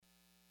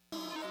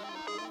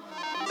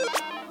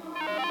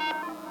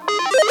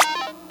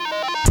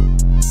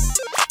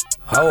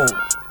Oh.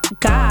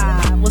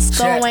 God, what's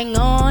going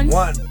on?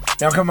 One.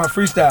 Now come on,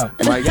 freestyle.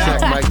 Mic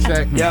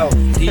check. Yo,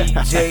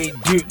 DJ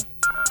Duke.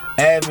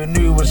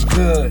 Avenue was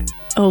good.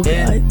 Oh,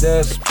 God. In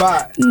the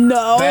spot.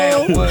 No.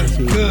 Man was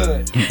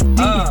good.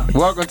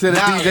 Welcome to the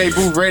DJ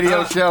Booth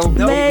Radio Show.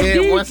 Man, We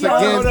here once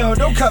again. No,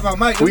 don't cut my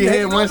mic. We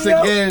here once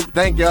again.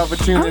 Thank y'all for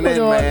tuning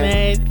in,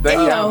 man.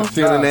 Thank y'all for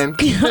tuning in.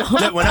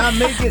 Look, when I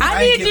make it,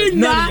 I need you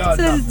not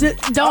to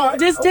don't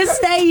just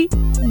stay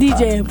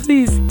DJing,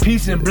 please.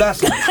 Peace and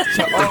blessings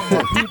to all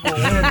the people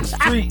in the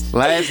streets.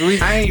 Last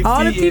week, I ain't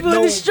all the people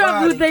in the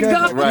struggle, they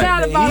forgot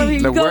about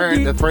him.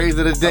 the phrase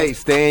of the day: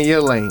 stay in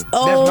your lane.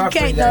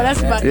 Okay, no, that's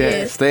about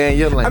it. Stay in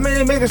your lane. I mean,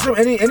 they make it so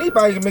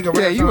anybody can make a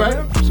rap. Yeah, you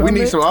right. So we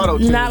need some auto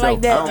tune. Not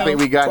like that. I don't think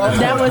we got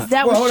that was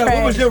trash.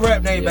 What was your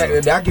rap name back in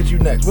the day? I'll get you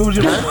next. What was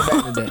your rap name back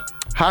in the day?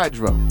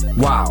 Hydro.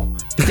 Wow.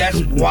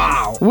 That's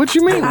wow. What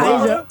you mean?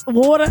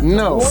 Water?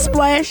 No.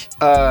 Splash?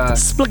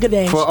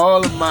 Splickadash. For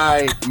all of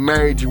my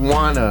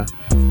marijuana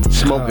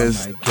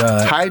smokers, oh my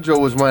God. Hydro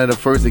was one of the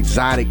first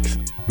exotic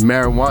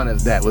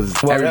marijuanas that was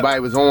everybody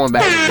was on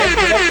back then.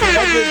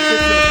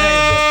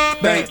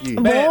 Thank you.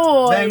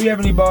 Man, you have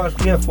any bars?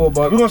 We have 4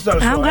 bars. We're going to start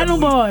a show. I don't got no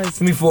bars.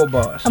 Give me 4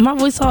 bars. My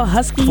voice all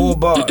husky. 4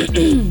 bars.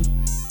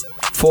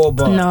 4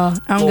 bars. No,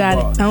 I don't got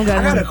it. I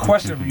got a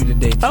question for you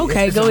today.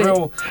 Okay, go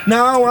ahead.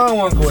 No, I don't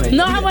want to go there.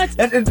 No, how much?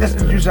 Let's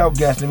introduce our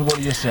guest and we'll go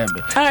to your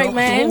segment. All right,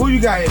 man. So who you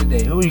got here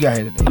today?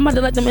 I'm about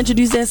to let them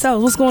introduce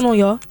themselves. What's going on,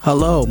 y'all?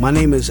 Hello, my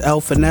name is El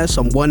Finesse.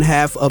 I'm one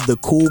half of the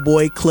Cool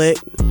Boy Clique.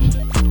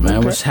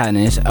 Man, what's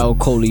happening? It's El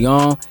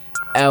Coleon.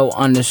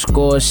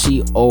 L_COLEONE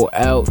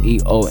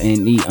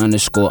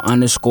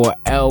 __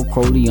 El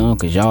Coleon,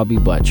 cause y'all be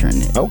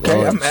butchering it. Okay,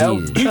 Lord I'm L.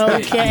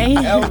 Okay.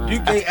 L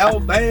Duke, L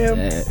Bam,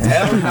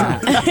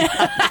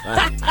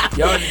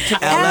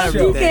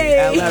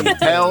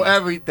 L L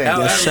everything.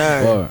 Yes,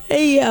 sir.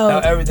 Hey, yo.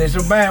 L everything.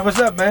 So, man, what's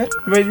up, man?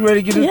 You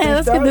ready to get this thing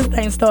let's started? get this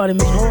thing started,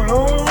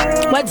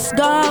 man. What's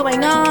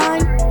going on?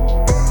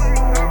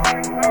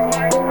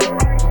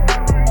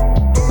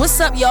 What's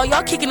up, y'all?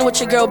 Y'all kicking it with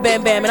your girl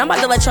Bam Bam, and I'm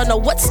about to let y'all know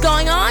what's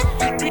going on.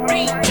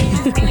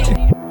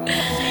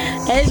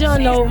 As y'all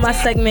know, my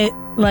segment,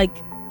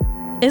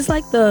 it's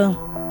like the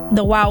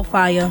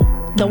wildfire,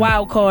 the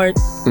wild card.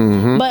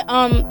 Mm-hmm. But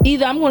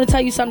either I'm going to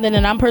tell you something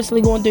that I'm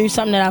personally going through,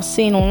 something that I've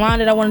seen online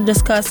that I want to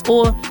discuss,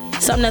 or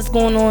something that's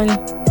going on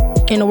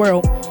in the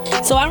world.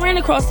 So I ran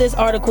across this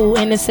article,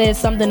 and it says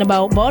something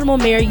about Baltimore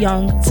Mayor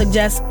Young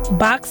suggests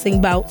boxing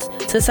bouts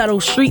to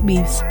settle street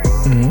beefs.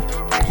 Mm-hmm.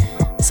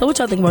 So what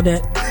y'all think about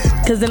that?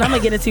 Because then I'm going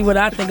to get into what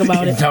I think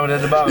about it. Tell me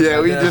that about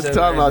we just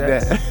talking about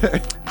that.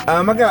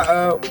 I got,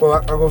 I'll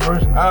go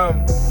first. I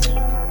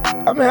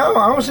mean, I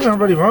don't see nothing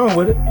really wrong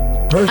with it.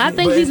 I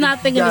think he's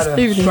not thinking the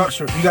student. He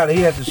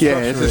has to structure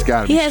it's just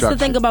gotta be He has to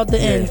think about the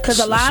end. Because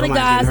a lot of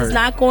guys is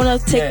not going to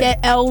take that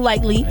L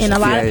lightly. And a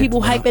lot of people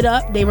hype it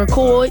up. They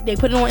record. They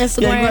put it on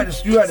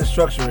Instagram. You got to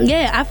structure it.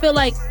 Yeah, I feel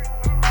like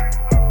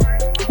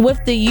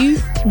with the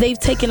youth, they've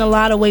taken a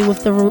lot away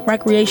with the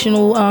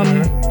recreational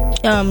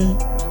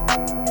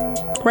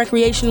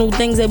recreational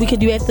things that we could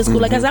do after school.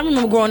 Like, as I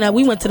remember growing up,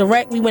 we went to the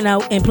rec, we went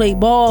out and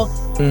played ball.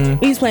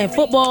 We was playing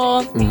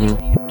football.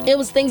 It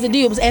was things to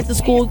do. It was after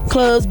school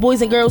clubs,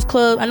 boys and girls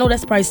club. I know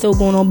that's probably still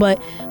going on,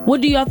 but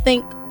what do y'all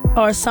think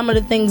are some of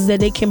the things that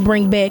they can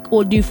bring back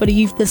or do for the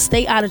youth to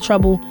stay out of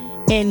trouble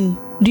and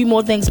do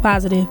more things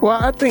positive?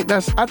 Well, I think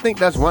that's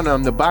one of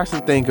them. The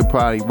boxing thing could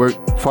probably work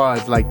as far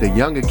as like the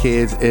younger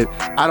kids.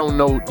 I don't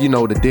know,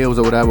 the deals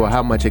or whatever, or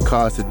how much it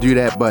costs to do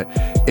that. But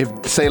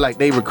if say like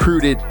they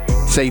recruited,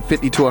 say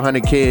 50 to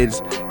 100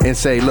 kids, and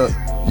say, look,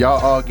 y'all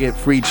all get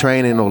free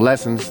training or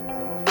lessons,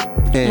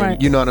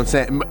 and you know what I'm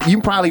saying.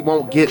 You probably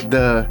won't get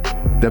the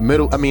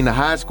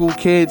high school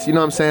kids. You know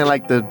what I'm saying,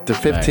 like the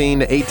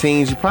 15 to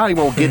 18s. You probably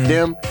won't get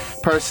them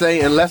per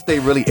se unless they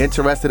really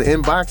interested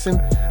in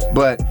boxing.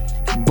 But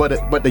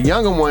the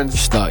younger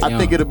ones, I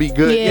think it'll be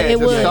good.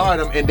 To start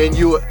them, and then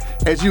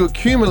as you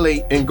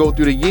accumulate and go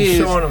through the years,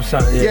 showing them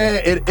something.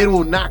 It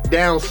will knock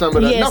down some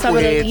of the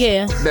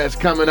knuckleheads that's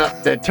coming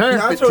up that turn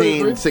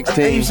 15,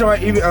 16. You saw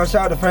even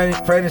outside the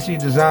fantasy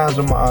designs,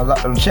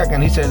 I'm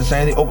checking. He said the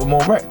same thing. Open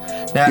more rec.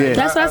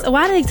 That's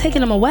why are they taking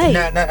them away?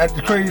 That's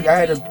crazy.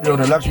 I had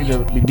the luxury to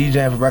be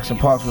DJing for Rex and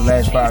Parks for the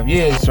last 5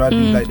 years, so I do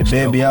like the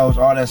BBLs,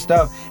 all that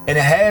stuff, and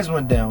it has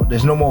went down.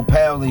 There's no more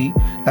PAL League.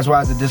 That's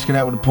why it's a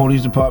disconnect with the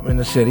police department in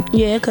the city.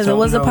 Yeah, because it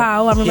was a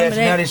PAL. I remember that.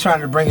 Now they're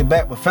trying to bring it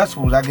back with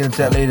festivals. I get into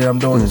that later. I'm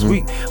doing this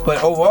week,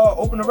 but overall,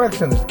 open the rec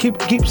centers. Keep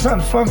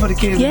something fun for the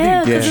kids.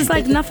 Yeah, because it's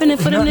like nothing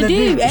for them to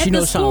do.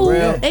 After school,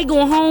 they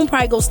going home,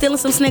 probably go stealing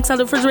some snacks out of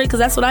the refrigerator, because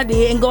that's what I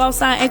did, and go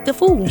outside and act the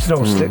fool. It's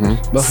no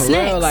snacks. But for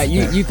real, like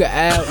you could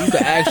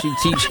actually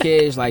teach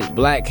kids like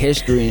Black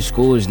history in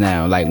schools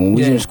now. Like when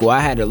we was in school, I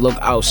had to look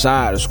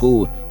outside of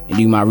school and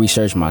do my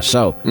research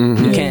myself.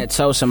 You can't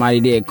tell somebody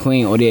they're a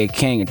queen or they're a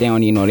king if they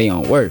don't even know their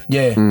own worth.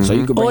 Yeah. So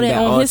you could bring back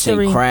arts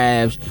and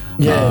crafts,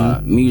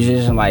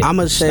 musicians. Like, I'm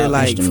gonna say,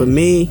 like, for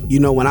me, you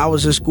know, when I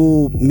was in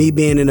school, me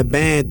being in a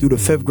band through the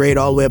 5th grade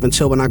all the way up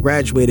until when I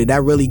graduated,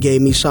 that really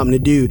gave me something to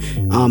do.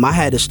 I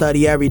had to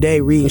study every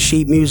day, reading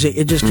sheet music.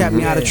 It just kept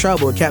me out of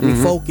trouble. It kept me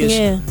focused.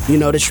 You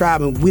know, this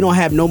striving. We don't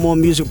have no more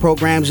music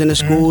programs in the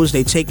schools.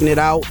 They taking it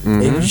out.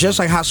 It was just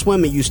like how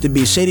swimming used to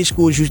be. City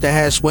schools used to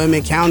have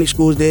swimming. County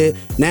schools did.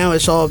 Now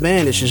it's all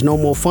vanished. There's no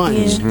more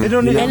funds. It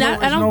don't even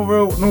no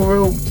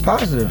real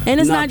positive. And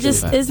it's not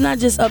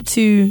just up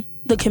to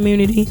the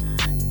community.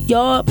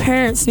 Y'all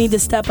parents need to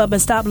step up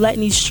and stop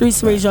letting these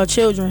streets raise your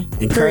children.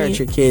 Encourage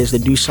your kids to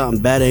do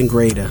something better and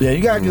greater. Yeah,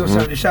 you gotta give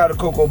something. Shout out to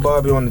Coco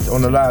Bobby on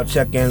the live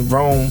check-in.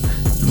 Rome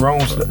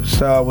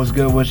was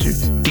good with you.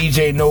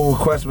 DJ No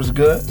Request was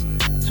good.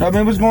 So I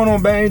mean, what's going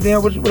on, man? Anything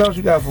else? What else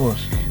you got for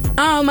us?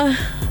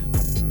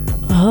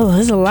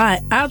 There's a lot.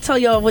 I'll tell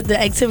y'all what the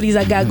activities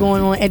I got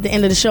going on at the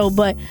end of the show.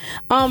 But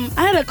I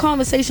had a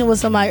conversation with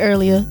somebody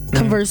earlier.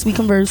 We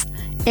conversed,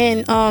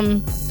 and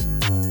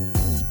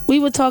we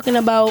were talking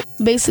about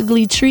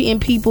basically treating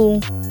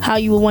people how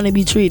you would want to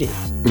be treated.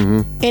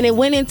 And it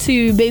went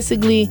into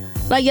basically,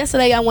 like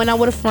yesterday I went out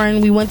with a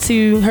friend. We went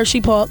to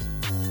Hershey Park,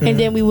 and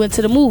then we went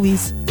to the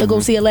movies to go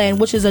see Aladdin,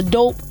 which is a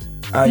dope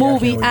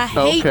movie. I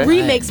hate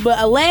remakes, but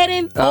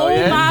Aladdin,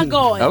 my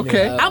God.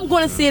 Okay. I'm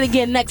going to see it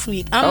again next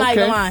week. I'm not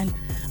even lying.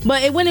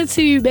 But it went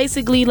into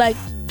basically like,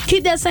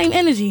 keep that same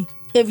energy.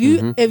 If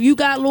you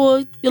got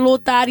your little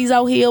thotties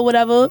out here or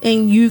whatever,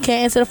 and you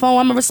can't answer the phone,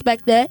 I'm gonna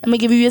respect that. I'm gonna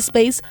give you your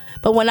space.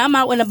 But when I'm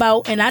out and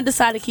about and I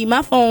decide to keep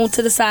my phone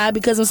to the side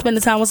because I'm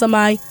spending time with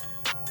somebody,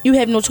 you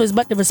have no choice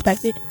but to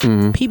respect it.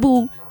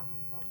 People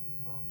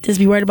just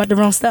be worried about the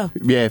wrong stuff.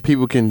 Yeah,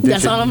 people can dish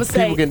That's all I'm gonna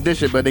say. People can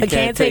dish it, but they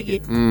can't take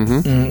it.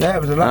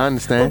 That was a lot. I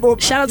understand.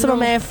 Shout out to my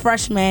man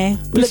Fresh, man.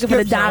 We looking for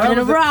the diamond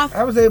in the rough.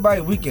 How was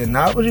everybody's weekend?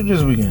 Now, what was you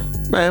this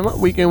weekend? Man, my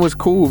weekend was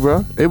cool,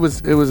 bro. It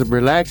was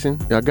relaxing.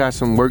 I got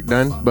some work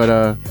done,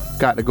 but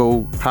got to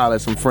go holler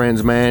at some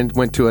friends, man.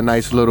 Went to a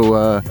nice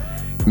little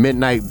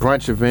midnight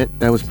brunch event.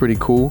 That was pretty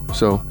cool.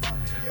 So,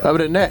 other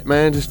than that,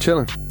 man, just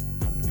chilling.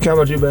 How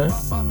about you,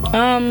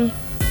 man?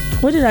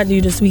 What did I do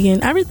this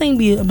weekend? Everything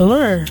be a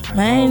blur,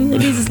 man. It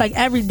be just like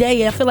every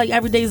day. I feel like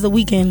every day is the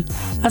weekend.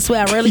 I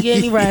swear, I rarely get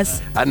any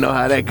rest. I know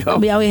how that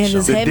goes. Be out here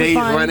just having days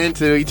fun. Run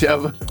into each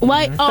other.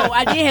 What? Oh,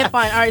 I did have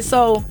fun. All right,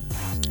 so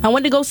I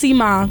went to go see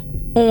Ma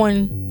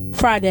on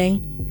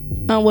Friday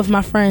with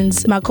my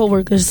friends, my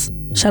coworkers.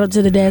 Shout out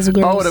to the dads and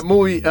girls. Oh, the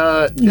movie.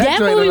 That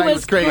movie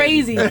was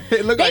crazy.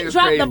 It looked they like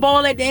dropped the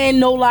ball at the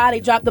end. No lie, they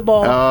dropped the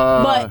ball.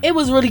 But it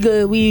was really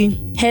good. We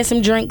had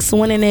some drinks,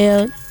 went in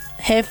there.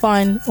 Had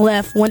fun,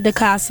 left, went to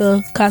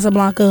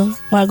Casablanca,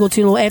 where I go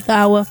to a little after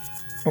hour.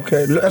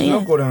 Okay, that's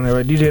Loco down there,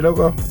 right? DJ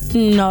Loco?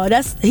 No,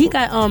 he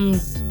got,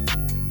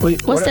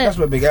 what's that? That's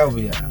where Big L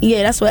be at.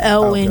 Yeah, that's where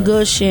L and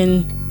Gush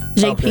and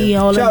JP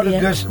all of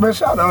them.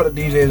 Shout out to all the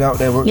DJs out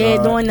there working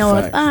hard. doing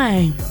their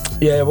thing.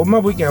 Yeah, well, my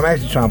weekend, I'm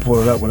actually trying to pull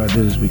it up what I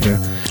did this weekend.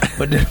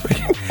 But this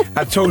weekend,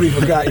 I totally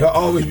forgot. Y'all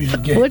always be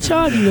forgetting. What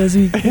y'all do this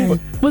weekend?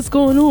 What's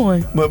going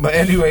on? But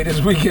anyway, this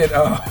weekend,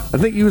 I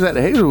think you was at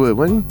the Hazelwood,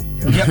 wasn't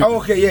you? Yeah,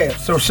 okay, yeah.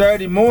 So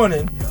Saturday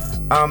morning,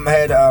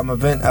 had an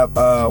event up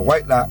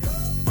White Lock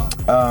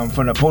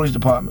from the police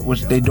department,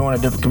 which they doing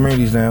at different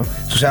communities now.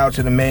 So shout out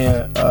to the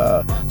mayor,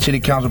 city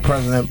council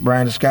president,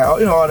 Brandon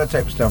Scott, all that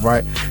type of stuff,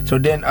 right? So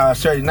then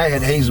Saturday night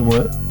had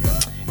Hazelwood.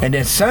 And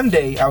then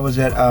Sunday, I was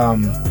at...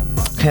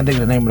 can't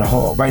think of the name of the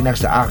hall, right next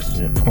to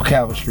Oxygen on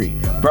Calvert Street.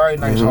 Very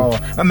nice hall.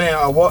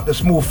 I walked the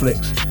Smooth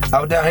Flicks. I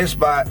was down his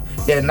spot.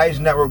 He had a nice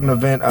networking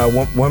event,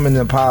 women's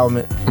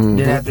empowerment.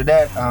 Then after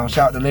that, shout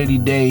out to Lady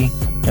Day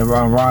and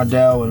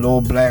Rondell and Lil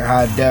Black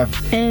High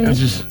Def. And it was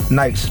just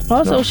nice.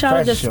 Also, shout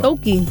out to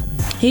Stokey.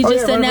 He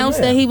just announced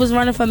that he was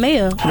running for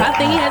mayor. I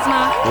think he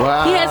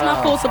has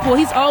my full support.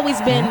 He's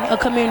always been a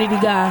community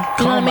guy.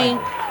 You know what I mean?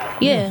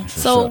 Yeah.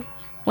 So.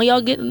 When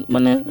y'all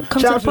when it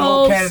comes to the polls. Shout out to the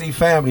whole Kennedy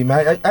family,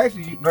 man. I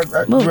actually grew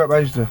up, I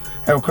used to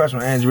have a crush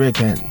on Andrea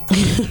Kennedy.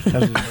 That's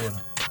his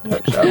daughter. Shout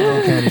out to the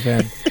whole Kennedy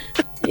family.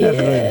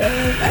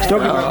 Yeah.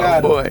 Stokey, my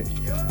God. Boy.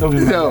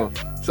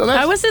 So all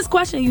right, what's this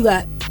question you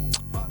got?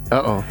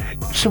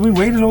 Should we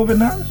wait a little bit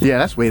now? Yeah,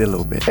 let's wait a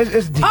little bit.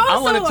 It's deep. I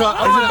want to talk.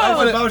 Let's touch this. I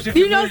want to talk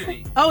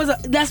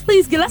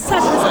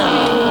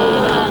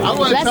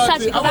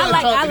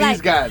to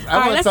these guys.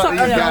 I want to talk to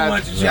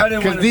these guys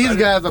because these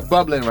guys are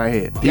bubbling right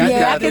here.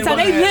 I can tell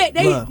they lit.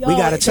 We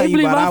got to tell you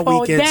about our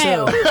weekend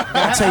too.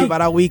 I'll tell you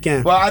about our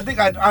weekend. Well, I think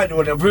I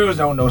know the viewers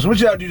don't know. So what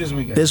y'all do this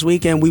weekend? This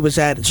weekend we was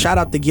at, shout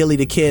out to Gilly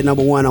the Kid,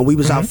 number one. We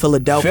was out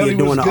Philadelphia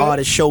doing an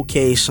artist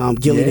showcase.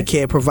 Gilly the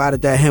Kid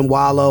provided that, him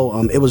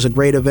Wallow. It was a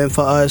great event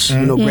for us.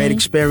 Great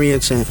experience.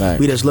 experience, and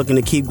we just looking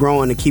to keep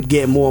growing and keep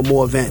getting more and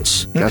more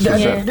events. That's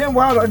what's up. Then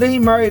Wallow, then he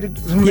married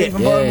somebody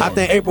from Baltimore. I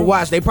think April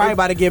Watts. They probably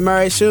about to get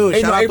married soon.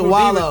 Shout out to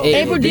Wallow.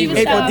 April Diva.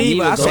 April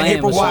Diva. I said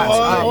April Watts.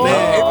 Oh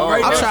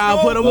man, I'm trying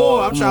to put them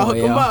on. I'm trying to hook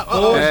them up.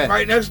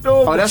 Right next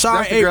door. Oh, that's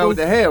the girl with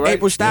the hair, right?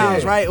 April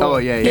Styles, right? Oh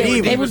yeah.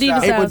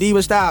 April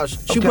Diva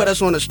Styles. She put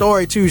us on the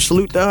story too.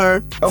 Salute to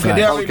her. Okay,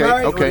 they already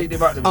married. Okay.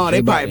 Oh,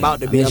 they probably about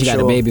to be. She got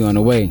a baby on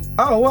the way.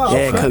 Oh wow.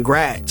 Yeah,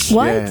 congrats.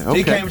 What? Yeah,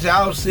 He came to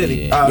our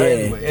city.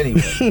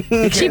 Anyway. She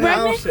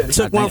pregnant?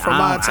 Took one from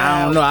our I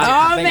town. don't know.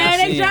 Oh man,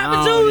 they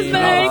dropping jewels,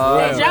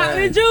 man. They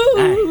dropping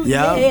jewels.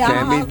 Yeah.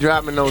 Can't be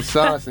dropping no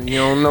sauce and you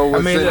don't know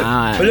what's in it.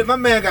 But look, my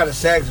man got a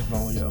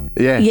saxophone, yo.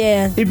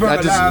 Yeah. He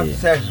brought a live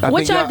saxophone.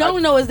 What y'all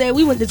don't know is that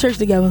we went to church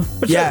together.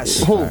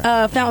 Yes.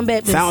 Fountain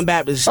Baptist. Fountain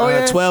Baptist,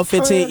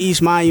 1215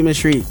 East Monument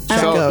Street.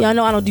 Y'all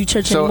know I don't do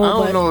church So I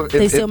anymore, don't know but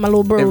they still my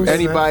little bros. If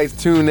anybody's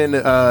tuned in to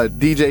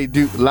DJ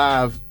Duke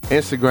Live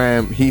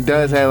Instagram, he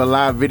does have a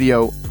live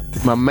video.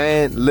 My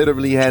man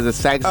literally has a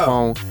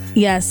saxophone.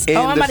 Yes. In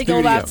I'm the about to go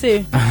live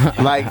too.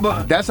 Like,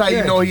 that's how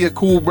you know he a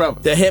cool brother.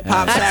 The hip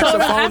hop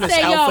saxophonist,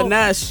 El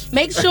Finesse.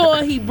 Make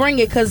sure he bring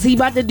it because he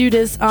about to do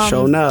this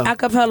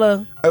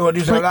acapella. Hey, what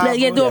do you say live?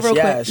 Yeah, do it real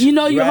quick. You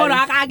know, hold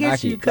on, I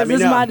get you because this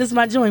is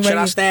my joint. Should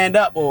I stand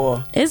up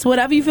or? It's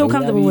whatever you feel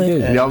comfortable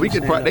with. Yo, they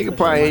could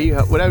probably hear you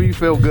whatever you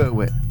feel good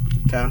with.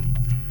 Okay.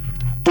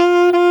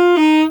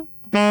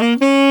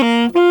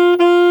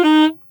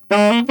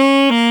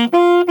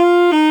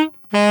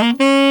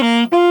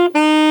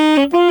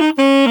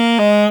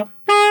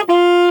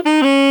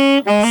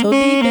 So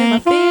deep in my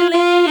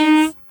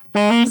feelings,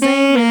 ain't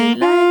really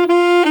like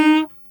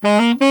me.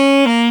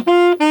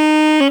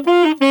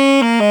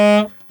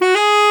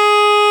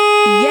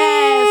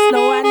 Yes,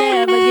 no, I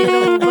never get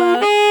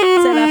over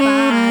till I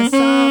find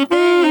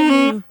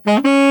something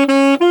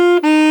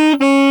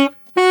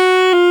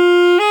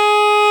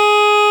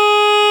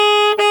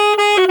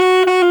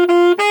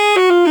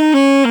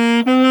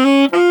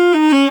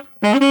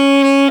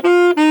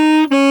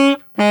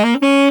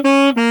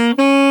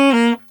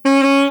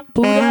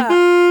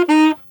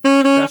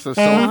That's a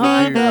soulful dude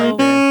right there.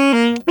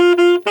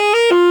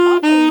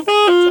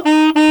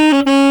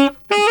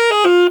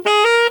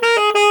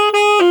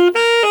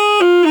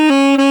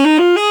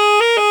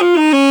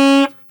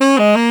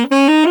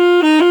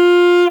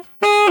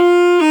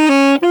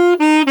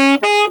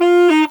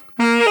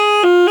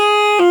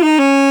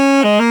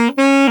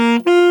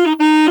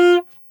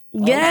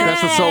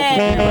 That's a soulful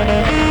dude right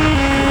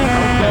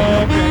there.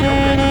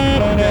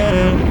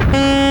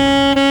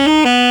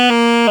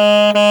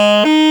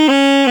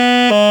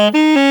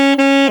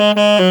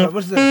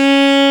 What's this? I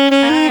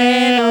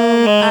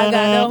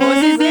got the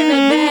horses in the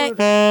back.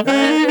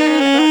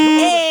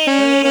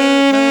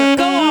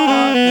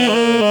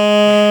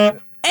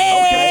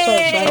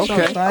 Hey, go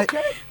on. Okay.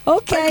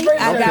 Okay,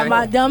 I got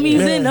my dummies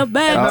in the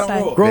back.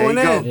 Growing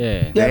There you in. go.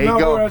 Yeah. There you Mount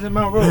go. Royal in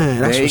Mount Royal. Man,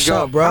 that's There you what's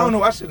go. up, bro. I don't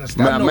know. I shouldn't have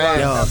My stopped.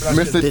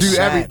 man, Mr. This Do sax.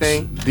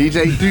 Everything,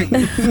 DJ Duke. Yo,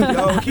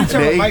 keep There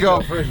telling you Mike go.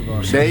 up, first of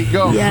all. There you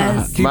go.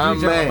 Yes. My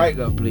Keep telling Mike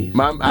man. up, please.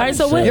 right,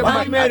 so what- Yeah, why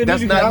my- you mad at me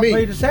that's because I not me.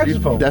 played the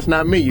saxophone? That's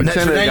not me. You Next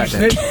sent name it.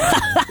 Snitch. You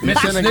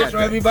Mr. sent Snitch for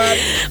everybody.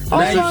 Oh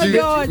my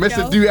God, Mr.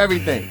 yo. Do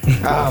Everything.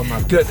 Oh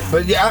my goodness.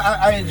 But yeah,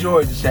 I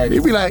enjoyed the saxophone.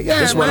 He'd be like,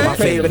 yeah, It's one of man. my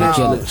favorite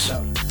instruments.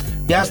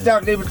 Yeah, I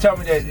stopped. They would tell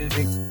me that.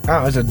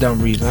 It's a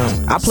dumb reason.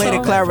 I played the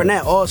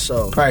clarinet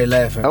also. Probably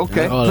laughing.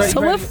 Okay.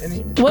 So what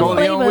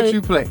Corleone, what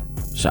you flavor?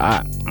 play? So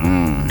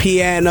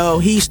Piano.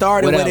 He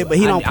started with it, but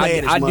he don't play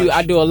it as much.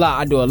 I do a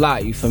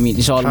lot. You feel me?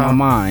 It's all in my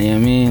mind. You know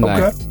what I mean?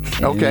 Like, Okay. you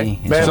know what I Okay.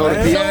 mean? Man, So the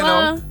man.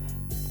 piano.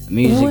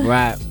 Music, What?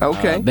 rap,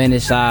 Okay.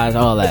 business size,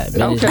 all that.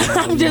 Business Okay. size,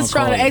 I'm just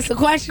trying to ask a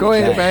question. Go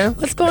ahead, man.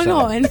 What's going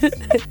on?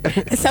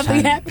 Is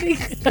something happening?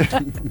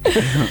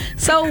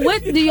 So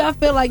what do y'all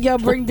feel like y'all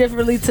bring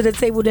differently to the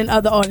table than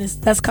other artists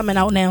that's coming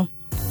out now?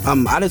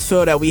 I just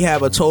feel that we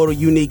have a total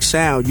unique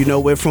sound. You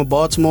know, we're from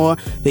Baltimore,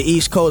 the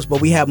East Coast,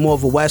 but we have more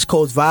of a West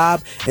Coast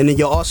vibe. And then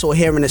you're also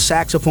hearing the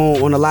saxophone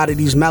on a lot of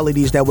these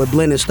melodies that we're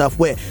blending stuff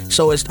with.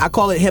 So I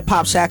call it hip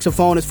hop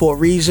saxophone. It's for a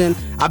reason.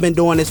 I've been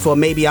doing this for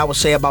maybe, I would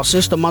say, about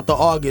since the month of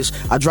August.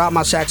 I dropped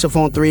my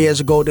saxophone 3 years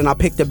ago, then I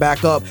picked it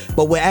back up.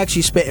 But we're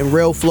actually spitting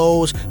real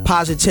flows,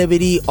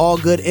 positivity, all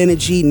good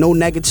energy, no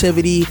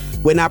negativity.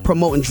 We're not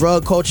promoting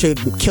drug culture,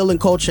 killing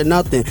culture,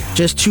 nothing.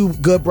 Just two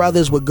good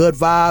brothers with good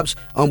vibes,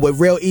 with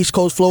real East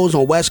Coast flows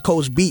on West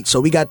Coast beats. So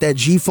we got that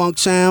G-Funk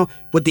sound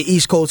with the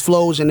East Coast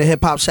flows and the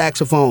hip-hop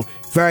saxophone.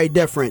 Very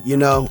different, you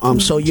know,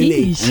 so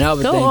unique. Jeez.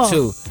 Another Go thing on.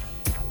 too,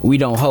 we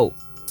don't hope.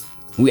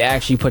 We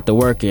actually put the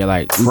work in.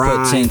 Like we Right.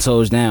 put 10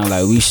 toes down.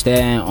 Like we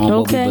stand on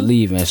what we Okay.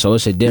 believe in. So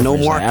it's a difference. No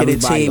Like, marketed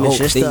everybody team, it's hopes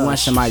just they us. want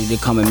somebody to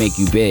come and make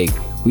you big.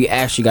 We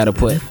actually got to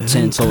put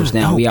 10 toes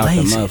down. We out the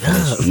blaze it mud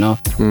first, you know.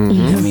 You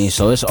know what I mean,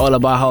 so it's all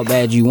about how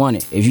bad you want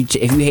it. If you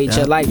hate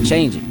your life,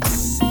 change it.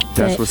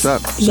 That's what's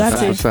up. You got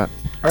That's to. what's up.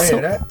 I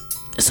hear that.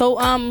 So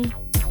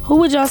who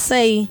would y'all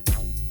say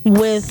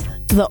with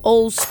the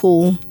old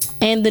school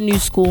and the new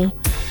school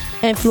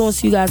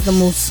influence you guys the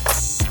most?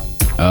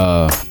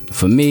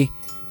 For me,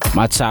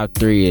 my top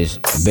 3 is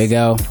Big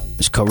L,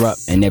 is Corrupt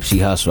and Nipsey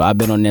Hussle. I've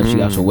been on Nipsey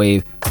Hussle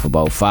wave for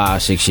about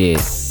 5-6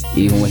 years.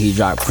 Even when he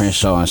dropped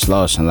Crenshaw and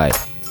Slauson, like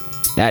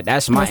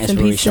that's my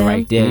inspiration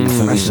right there. You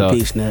feel me? So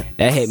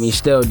that hit me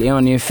still. They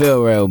don't even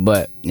feel real,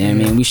 but you know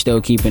what I mean, we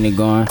still keeping it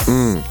going.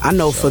 I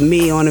know for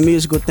me on the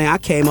musical thing, I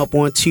came up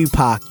on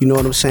Tupac. You know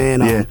what I'm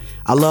saying?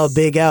 I love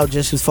Big L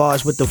just as far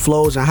as with the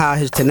flows and how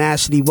his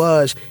tenacity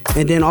was.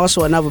 And then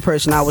also another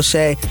person I would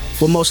say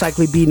would most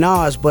likely be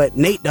Nas, but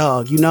Nate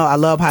Dogg. You know, I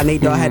love how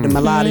Nate Dogg had the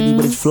melody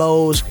with his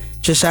flows.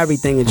 Just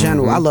everything in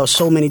general. I love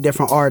so many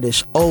different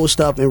artists, old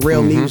stuff and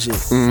real music.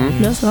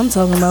 That's what I'm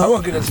talking about. I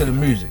want to get into the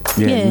music.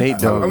 Yeah. Nate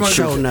Dogg.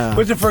 Show now.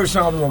 What's the first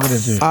song we want to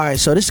get into? All right,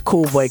 so this is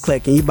Cool Boy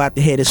Click, and you about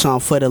to hear this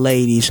song for the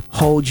ladies.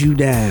 Hold You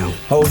Down.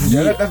 Hold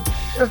You Down.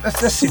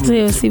 Let's see.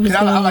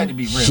 I like to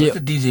be real. Shit. It's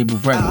the DJ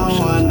Booth record. I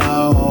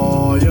wanna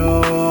hold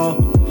you.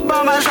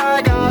 By my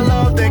side, got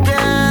love to give.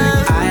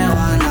 I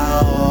wanna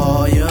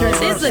hold you.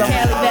 This is a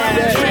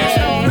Caliban track.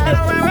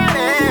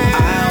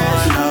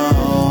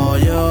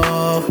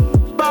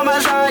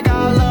 I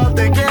got love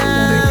to give.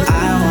 I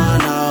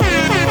wanna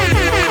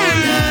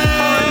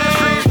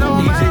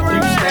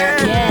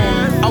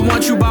Yeah. I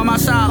want you by my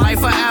side like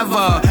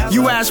forever.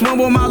 You ask when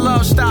will my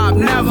love stop?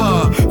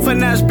 Never.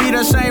 Finesse be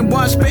the same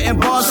one, spitting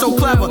bars so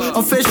clever.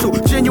 Official,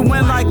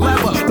 genuine like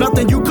leather.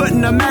 Nothing you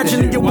couldn't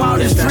imagine in your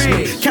wildest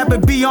dream. Kept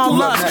it beyond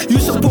lust, you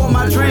support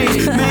my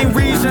dreams. Main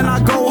reason I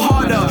go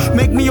harder,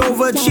 make me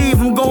overachieve.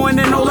 I'm going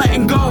in, no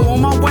letting go. On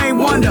my way,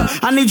 wonder.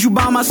 I need you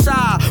by my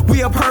side.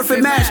 We a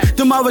perfect match.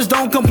 The mothers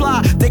don't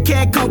comply. They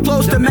can't come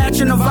close to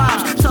matching the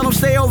vibes. Tell them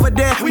stay over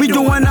there. We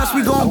doing us,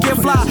 we gon' get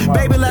fly.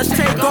 Baby, let's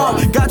take off.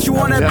 Got you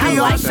on that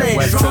Beyonce.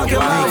 Drunk in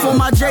love on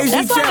my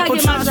Jay-Z check. I'm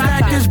trying to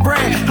stack this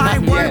bread. I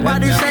ain't worried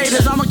about these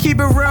haters. I'ma keep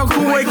it real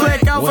cool and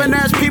click out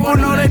finesse. People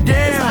know the deal. I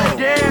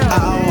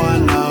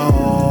wanna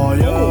hold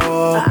you.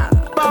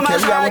 By my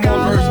side, got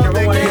love to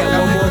give.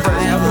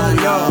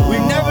 We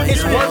never.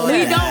 It's worth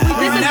We it. don't.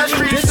 This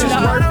is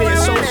worth it.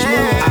 It's so smooth.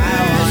 I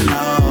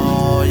wanna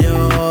hold you.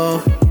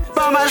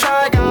 By my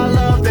side, got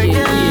love to give.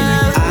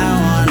 I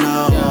wanna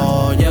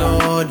hold you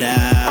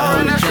down.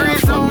 On the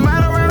streets, no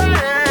matter where it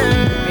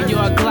is. And you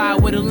are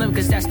glide with a limp,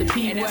 cause that's the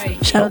P-way.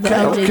 Shout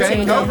out to LJ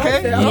Taylor.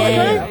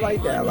 I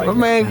like that. My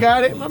man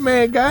got it.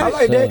 I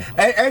like that.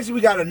 Actually,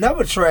 we got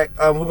another track.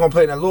 We're gonna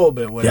play in a little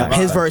bit with him.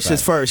 His verse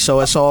is first, so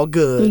it's all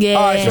good. Yeah.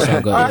 All right, so,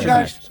 all good. all right,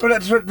 guys. So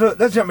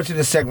let's jump into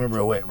this segment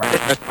real quick.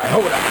 Right?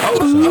 Hold on.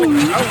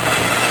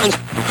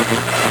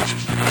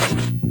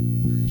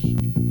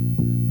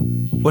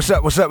 What's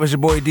up? It's your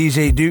boy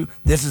DJ Duke.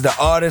 This is the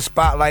Artist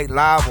Spotlight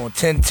live on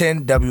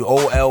 1010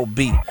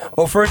 WOLB.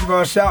 Well, first of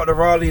all, shout out to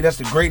Raleigh. That's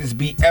the greatest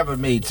beat ever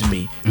made to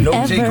me.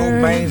 No Jacob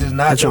Baines is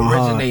not That's the on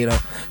hard. originator.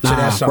 So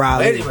that's something.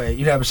 Raleigh. Anyway,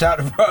 you know, shout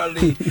out to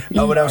Raleigh.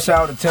 Whatever,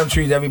 shout out to Tim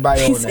Trees,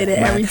 everybody He on said that.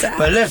 it man. every time.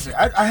 But listen,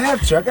 I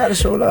have to. I got to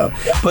show love.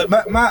 But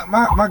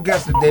my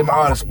guest today, my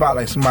Artist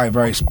Spotlight, somebody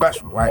very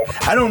special, right?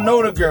 I don't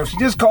know the girl. She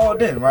just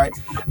called in, right?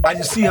 I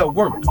just see her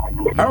work.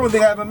 I don't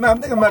think I ever met her. I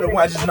think I met her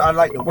once. I just know I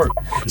like the work.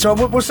 So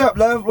what's up,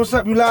 love? What's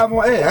up? You live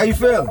on air. How you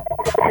feeling?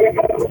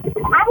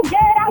 I'm good.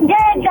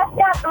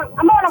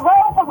 I'm on a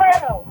roll for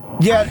real.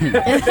 Yeah.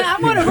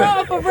 I'm on the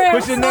road for real.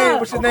 What's your name?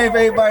 What's your name for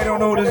everybody don't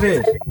know who this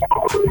is?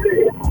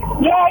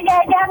 Yeah.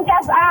 I'm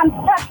just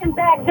touching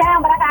back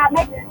down, but I gotta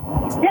make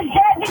this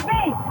Jersey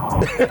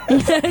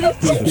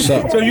beat.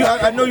 So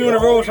I know you're on the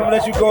road, so I'm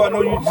gonna let you go. I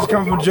know you just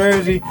come from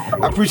Jersey.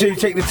 I appreciate you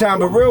taking the time.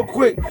 But real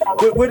quick,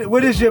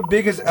 what is your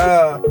biggest,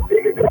 I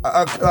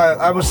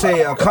would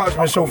say,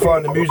 accomplishment so far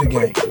in the music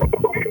game?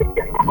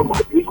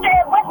 You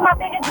said what's my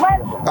biggest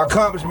one?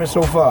 Accomplishment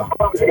so far.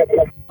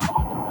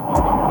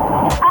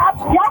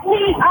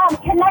 Definitely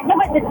connected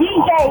with the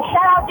DJ.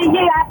 Shout out to you.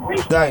 I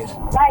appreciate it. Thanks.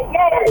 Like,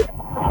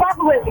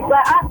 fucking with me.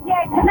 But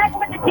connect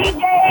with the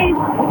DJs.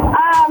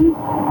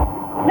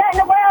 Letting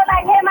the world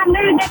like hear my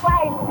music,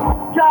 like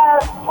to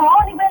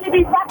only really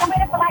be fucking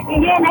with it for like a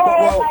year and a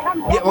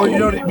half. Well, you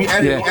know, we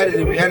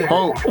edited. We edited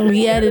Hold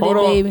it,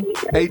 on. baby.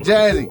 Hey,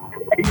 Jazzy.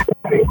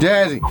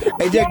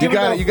 Hey, Jack, You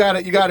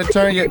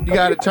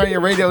gotta turn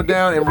your radio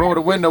down and roll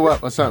the window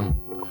up or something.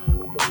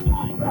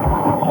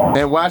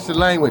 And watch the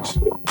language.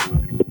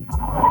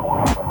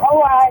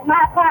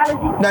 My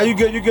apologies. Now you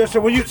good. So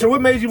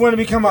what made you want to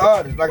become an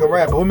artist, like a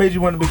rapper? What made you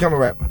want to become a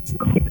rapper?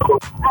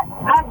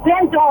 I've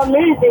been doing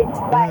music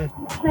like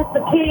since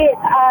a kid.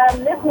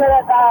 Listening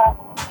to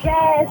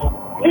jazz,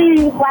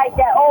 blues, like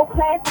that old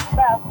classic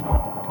stuff.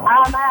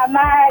 I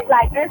admired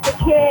like as a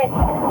kid.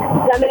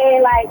 I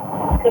mean, like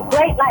the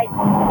great like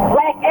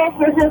black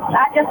actresses.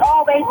 I just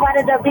always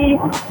wanted to be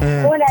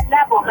on that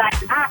level, like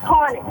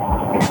iconic.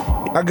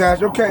 I got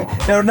you. Okay.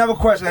 Now another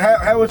question: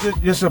 How was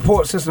your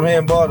support system here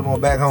in Baltimore,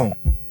 back home?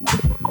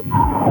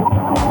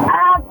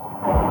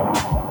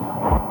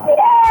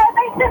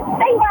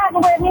 They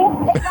riding with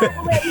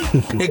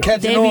me. They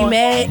catching They on. be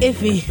mad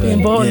iffy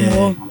in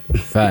Baltimore.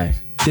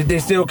 Facts. They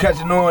still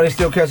catching on. All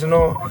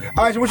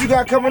right. So what you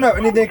got coming up?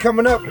 Anything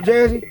coming up,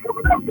 Jazzy?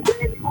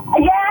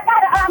 Yeah, I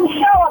got a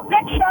show, a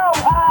big show,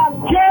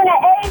 June the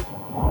 8th.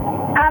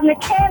 The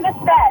Canvas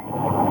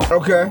Fest.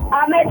 Okay.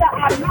 I'm at the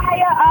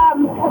Amaya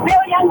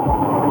Pavilion.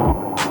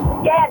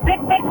 Yeah, big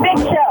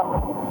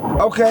show.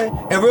 Okay,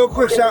 and real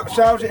quick, shout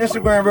out to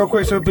Instagram real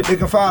quick so they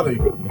can follow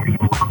you.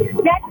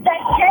 That's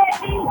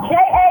Jazzy,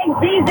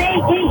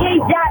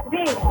 JAZZEE.B.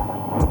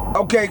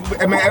 Okay,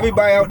 I mean,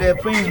 everybody out there,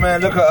 please,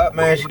 man, look her up,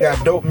 man. She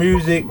got dope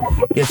music.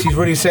 Yeah, she's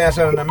really saying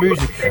something in her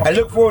music. I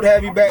look forward to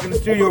having you back in the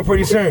studio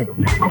pretty soon.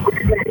 What's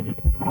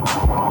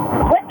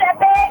that,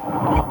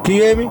 man? Can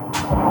you hear me?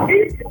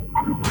 Yes.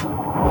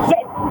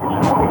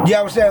 Yeah,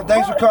 I was saying,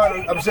 thanks for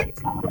calling. I'm saying,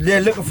 yeah,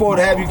 looking forward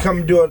to having you come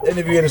and do an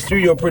interview in the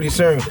studio pretty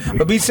soon.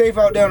 But be safe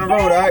out there on the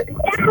road, all right?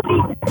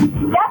 Definitely.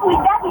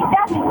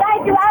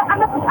 Thank you. I'm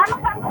gonna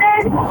come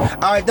soon.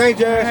 All right, thanks,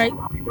 Jazz.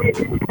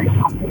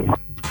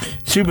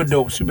 Super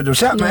dope.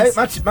 Shout,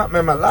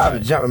 man, my live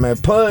is jumping, man.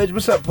 Pudge,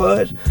 what's up,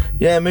 Pudge?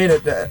 Yeah, I mean,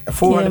 the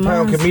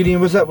 400-pound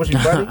comedian, what's up? What's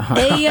your buddy?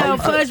 Hey, yo,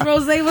 Pudge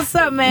Rose, what's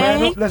up,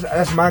 man? Listen,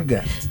 that's my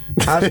guy.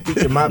 I speak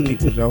to my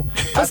people, so.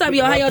 What's up,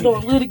 y'all? How y'all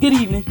doing? Good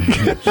evening.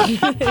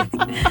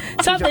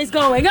 Something's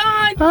going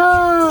on.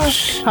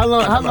 How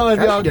long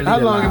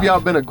have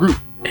y'all been a group?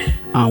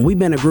 We've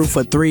been a group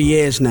for 3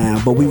 years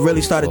now, but we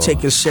really started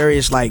taking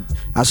serious, like,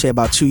 I say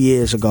about 2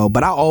 years ago.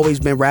 But I always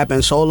been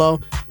rapping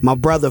solo. My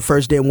brother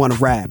first didn't want to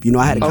rap. You know,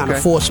 I had to kind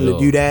of force him to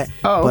do that.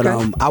 But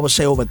I would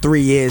say over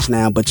 3 years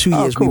now, but 2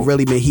 years we've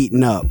really been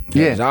heating up.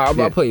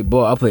 I played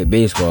ball. I played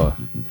baseball.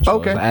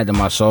 So after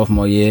my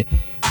sophomore year,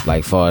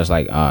 like far as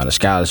like the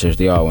scholarships,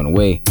 they all went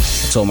away.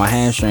 So my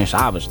hamstrings,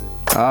 I was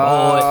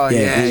I'm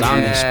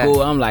in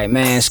school. I'm like,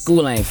 man,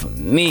 school ain't for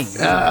me.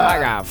 I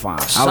gotta find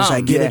something. I was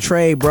like, get a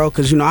trade, bro,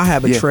 because you know I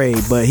have a trade,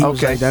 but he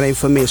was like, that ain't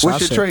for me. So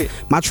what's your trade?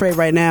 My trade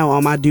right now,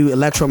 I do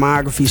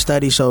electromyography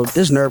studies. So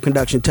this nerve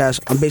conduction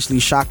test, I'm basically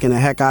shocking the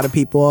heck out of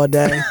people all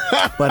day.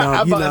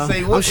 But you know,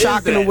 I'm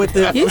shocking them with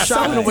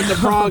the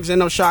prongs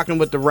and I'm shocking them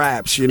with the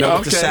raps. You know,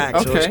 with the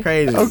sax. So it's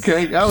crazy.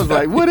 Okay, I was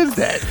like, what is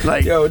that?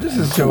 Like, yo, this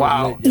is so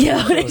wow.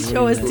 Yo, this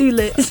show is too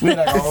lit. We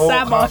like a whole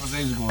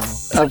conversation going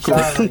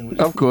on.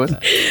 Of course.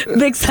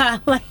 Big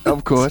silence.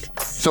 Of course.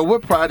 So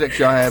what projects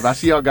y'all have? I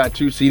see y'all got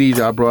 2 CDs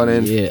y'all brought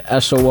in. Yeah,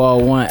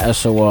 SOR 1,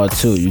 SOR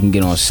 2. You can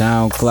get on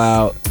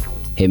SoundCloud.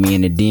 Hit me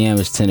in the DM.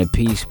 It's 10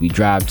 apiece. We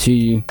drive to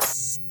you.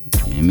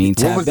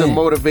 What was the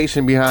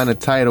motivation behind the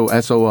title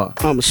SOR?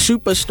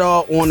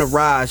 Superstar on the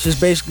rise.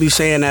 Just basically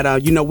saying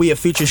that you know, we are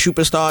future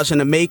superstars in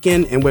the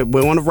making, and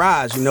we're on the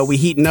rise. You know, we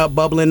heating up,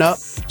 bubbling up.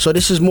 So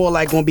this is more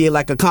like going to be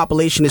like a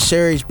compilation of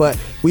series, but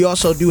we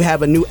also do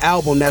have a new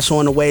album that's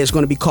on the way. It's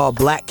going to be called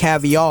Black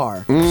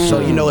Caviar. So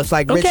you know, it's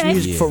like rich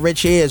music for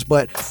rich ears.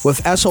 But with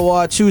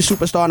SOR 2,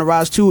 Superstar on the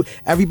Rise 2,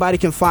 everybody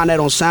can find that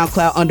on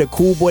SoundCloud under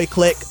Cool Boy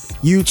Click.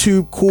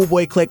 YouTube, Cool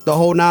Boy Click, the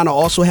whole nine. I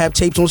also have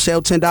tapes on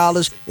sale,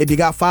 $10. If you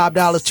got $5,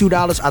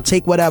 $2, I'll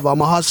take whatever.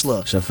 I'm a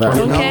hustler.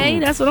 Okay,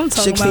 that's what I'm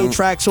talking 16 about.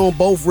 tracks on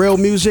both, real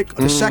music.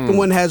 The second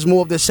one has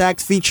more of the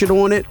sax featured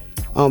on it.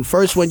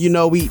 First one, you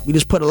know, we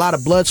just put a lot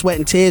of blood, sweat,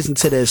 and tears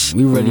into this.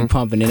 We really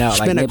pumping it out.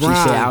 Like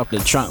Nipsey said, out the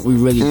trunk. We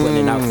really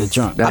putting it out the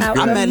trunk.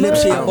 I met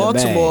Nipsey in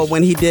Baltimore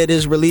when he did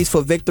his release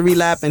for Victory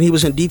Lap, and he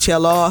was in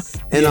DTLR.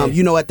 And,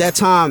 you know, at that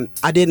time,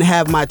 I didn't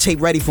have my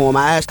tape ready for him.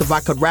 I asked if I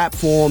could rap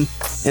for him,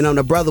 and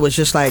the brother was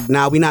just like,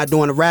 nah, we not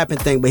doing the rapping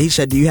thing. But he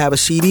said, do you have a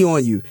CD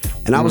on you?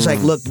 And I was like,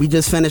 look, we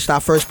just finished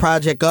our first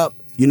project up.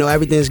 You know,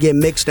 everything's getting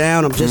mixed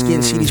down. I'm just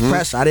getting CDs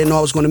pressed. I didn't know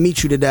I was going to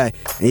meet you today.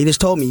 And he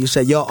just told me, you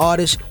said, you're an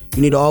artist.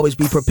 You need to always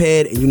be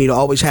prepared, and you need to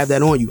always have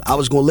that on you. I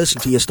was going to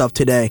listen to your stuff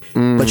today.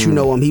 But, you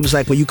know, he was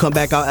like, when you come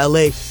back out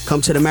L.A., come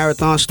to the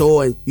Marathon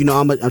store, and, you know,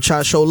 I'm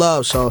trying to show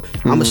love. So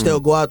I'm going to still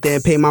go out there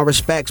and pay my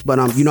respects. But,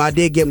 you know, I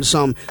did give him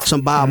some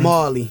Bob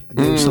Marley. I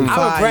gave him some fire.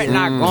 I regret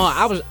not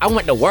going. I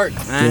went to work,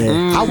 man.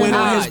 Yeah. I went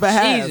on his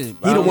behalf. Jesus,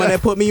 he the one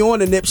that put me on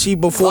the Nipsey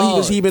before he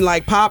was even,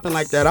 like, popping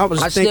like that.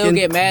 I still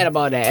get mad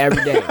about that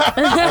every day.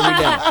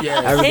 Every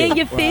day. And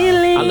your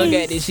feelings. I look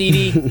at the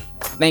CD,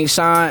 think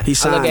signed.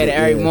 I look at it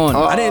every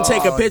morning. I didn't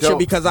take a picture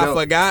because I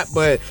forgot,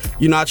 but,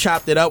 you know, I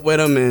chopped it up with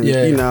him, and,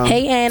 you know.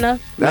 Hey, Anna.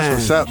 That's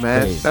what's up,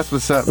 man. That's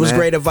what's up, man. It was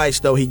great advice,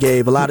 though, he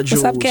gave. A lot of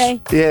jewels. What's up,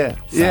 Kay? Yeah.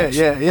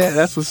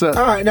 That's what's up.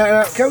 All right,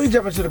 now, can we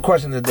jump into the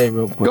question of the day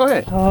real quick? Go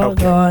ahead. Oh,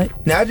 God.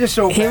 Now, I just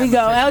so Here we go.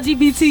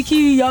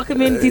 LGBTQ, y'all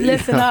community,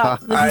 listen up.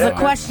 This is a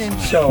question.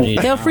 So,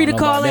 feel free to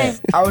call in.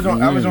 I was on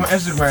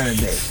Instagram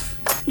today.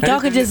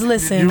 Y'all could just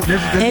listen.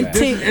 This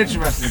is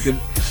interesting.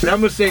 But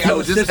I'm gonna say,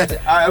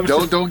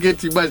 don't get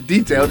too much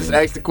detail. Just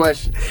ask the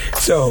question.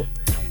 So,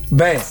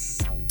 bam.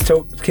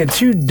 So, can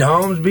 2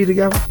 doms be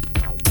together?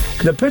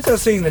 The picture I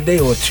seen today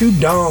was 2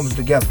 doms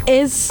together.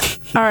 It's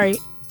all right.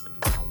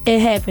 It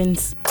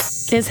happens.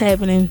 It's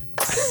happening.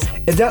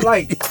 Is that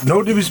like,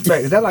 no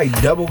disrespect, is that like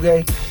double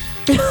gay?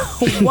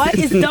 What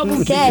is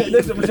double gay?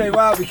 Listen, I'm gonna tell you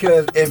why.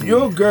 Because if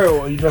you're a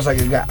girl and you dress like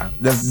a guy,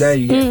 that's that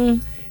you get.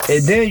 And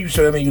then you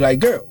you like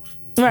girls.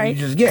 Right.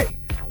 You just gay.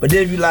 But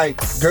then if you like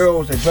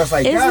girls that dress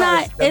like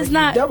guys, it's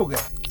not double gay.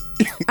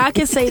 I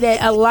can say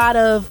that a lot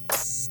of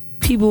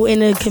people in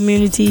the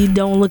community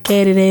don't look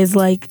at it as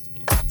like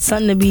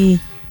something to be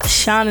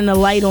shining a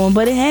light on,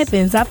 but it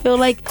happens. I feel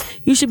like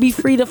you should be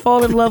free to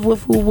fall in love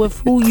with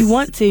who you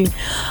want to.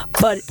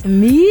 But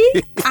me,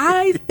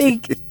 I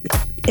think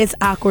It's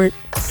awkward.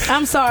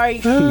 I'm sorry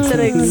to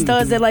the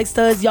studs that like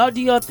studs. Y'all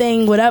do your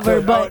thing,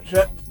 whatever. But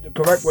the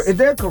correct way. Is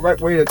there a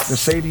correct way to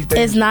say these things?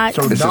 it's not.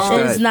 So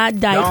It's not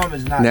dyke. Dom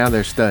is not. Now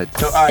they're studs.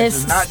 So, all right,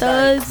 It's so not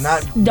studs,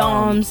 dyke, not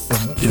doms,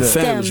 It's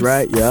Femmes,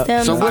 right? Yeah.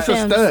 Stems, So what's a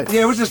stems. stud?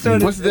 Yeah, what's the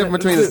stud? What's the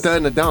difference between a stud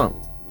and a dom?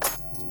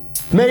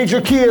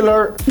 Major key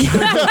alert.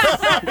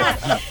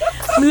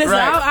 Listen,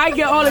 I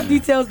get all the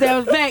details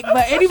down back,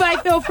 but anybody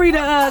feel free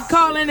to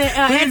call in and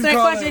answer that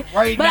call question.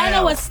 right but I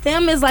know now. a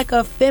stem is like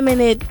a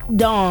feminine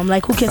dom,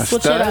 like who can A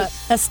switch stud? it up.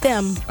 A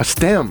stem. A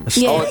stem.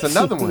 Yeah. Oh, it's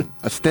another one.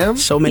 A stem?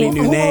 So many Yeah.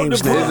 new Who wrote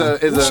names the book?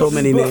 now. Is a- So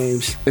many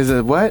names. Is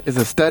a what? Is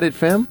a studded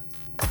femme?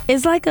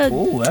 It's like a.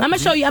 Ooh, I'm gonna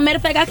show you. As a matter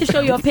of fact, I can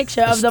show you a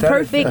picture of the Studded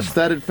perfect. A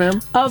studded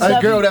femme? Of A the-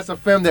 girl that's a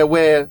femme that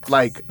wear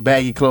like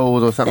baggy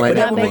clothes or something like But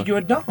that that. would make you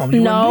a dom.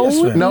 You No. wouldn't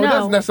be a stud. No, it No.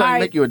 doesn't necessarily All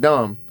right. make you a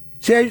dom.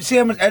 See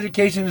how much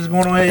education is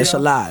going on here? It's a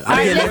lot.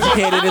 I'm getting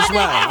educated as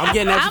well. I'm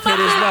getting educated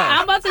as well.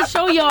 I'm about to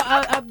show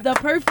y'all the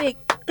perfect.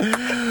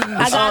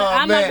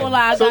 I'm not gonna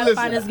lie. I So gotta listen.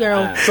 find this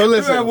girl. So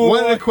listen,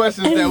 one of the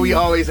questions that we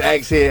always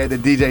ask here at the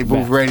DJ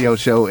Booth Radio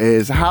Show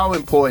is how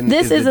important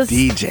This is is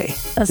the a- DJ?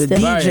 A The stem.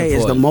 DJ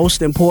is the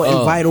most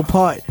important, vital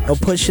part of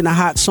pushing a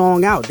hot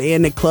song out. They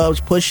in the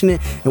clubs pushing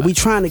it, and we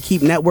trying to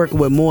keep networking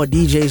with more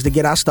DJs to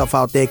get our stuff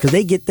out there because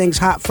they get things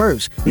hot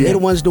first. Yeah. They're the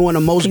ones doing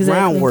the most Exactly.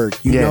 groundwork.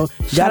 You Yeah. know, you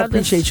Shout gotta out to-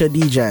 appreciate your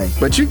DJ.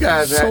 But you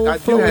guys, I do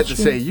Soulful have to with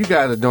say, you. you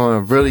guys are doing a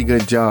really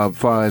good job as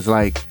far as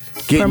like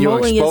getting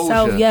Promoting your exposure.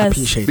 yourself, yes.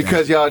 Appreciate that.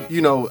 Because y'all,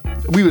 you know,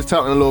 we was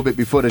talking a little bit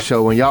before the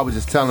show when y'all was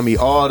just telling me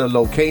all the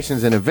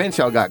locations and events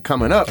y'all got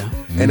coming up,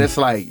 and it's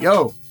like,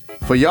 yo,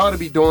 for y'all to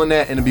be doing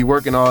that and to be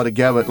working all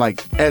together,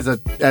 like as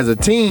a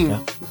team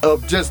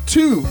of just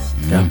two,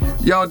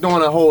 y'all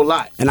doing a whole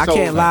lot. And I So,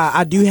 can't lie,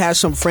 I do have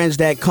some friends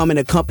that come and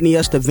accompany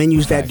us to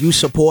venues that do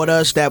support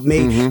us, that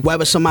may,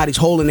 whether somebody's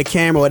holding the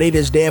camera or they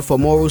just there for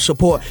moral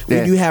support.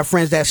 Yeah. We do have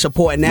friends that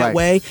support in that Right.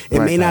 way. It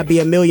Right. may not be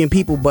a million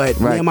people, but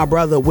me Right. and my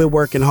brother, we're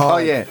working hard. Oh,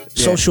 yeah.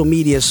 Social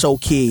media is so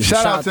key.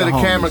 Shout out to the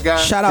homies. camera guy.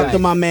 Shout out to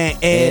my man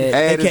Ed,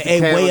 Ed is the aka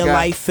camera Way of guy.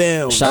 Life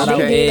Film. Shout Okay. out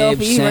Big deal Ib,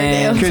 for you right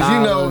Sam, now. Because you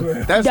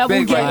know, that's Double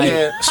big right game.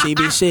 there.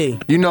 CBC.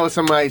 You know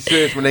somebody's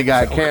serious when they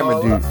got a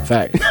camera dude.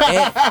 Fact.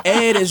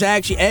 Ed is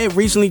actually, Ed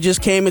recently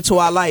just came into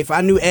our life.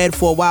 I knew Ed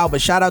for a while,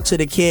 but shout out to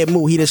the kid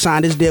Moo. He just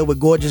signed his deal with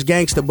Gorgeous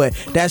Gangster, but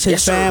that's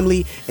his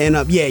family. And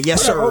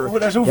yes sir.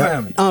 That's who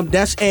family?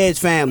 That's Ed's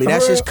family.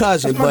 That's his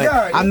cousin. That's my But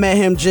guy, yeah. I met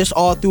him just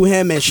all through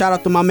him. And shout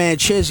out to my man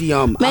Chizzy.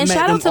 I Man, met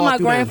shout them out to all my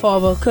through them.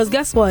 grandfather, because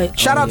guess what?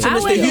 Shout out to I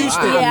Mr. would-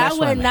 Houston. Yeah, I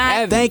would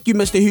not Thank you,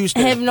 Mr.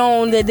 Houston. have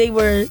known that they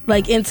were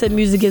like into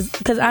music,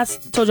 because I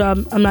told y'all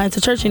I'm not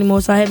into church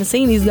anymore, so I haven't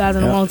seen these guys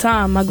in a long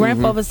time. My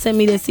grandfather sent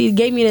me that CD,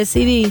 gave me that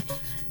CD.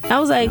 I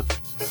was like,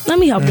 let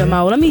me help them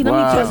out. Let me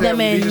plug them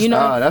in. You know,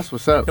 Ah, that's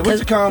what's up. And what's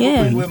the comment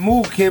Yeah. with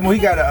Move Kid? He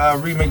got to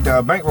remake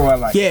the Bankroll I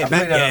like. Yeah, I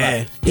played that a yeah.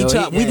 lot. He Yo,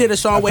 took- he- we did a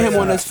song I with him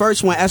played on that. his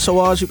first one,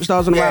 SOR,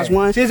 Superstars on the Last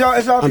one. See, it's all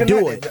I'm connected.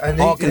 doing it.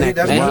 And All connected.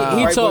 that's And why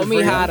he White taught Boy me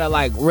Free. how to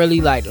like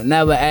really like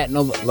never at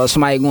no like,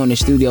 somebody go in the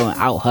studio and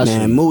out hustle.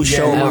 Man, Moo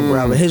showed my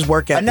brother his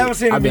work I ethic. never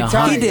seen him I've be been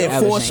tired. He did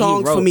Ever 4 since he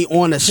songs for wrote. me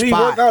on the So he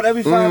work spot. out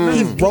every 5 minutes.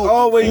 He wrote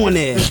always on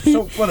it.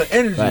 so full of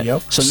energy, Right. yo.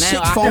 So now Six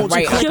I can phones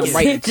write, I can clicking.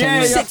 write in 10 Yeah,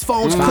 minutes. 6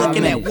 phones 5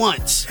 clicking at minutes.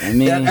 once. I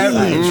mean,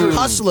 Absolutely.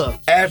 Hustler,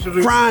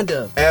 Absolutely.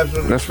 grinder.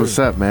 Absolutely. That's what's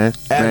up, man.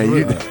 Man,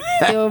 you,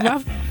 yo,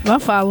 my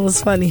father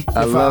was funny.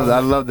 I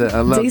love the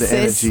They the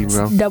says energy,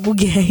 bro. double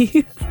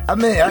gay. I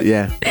mean,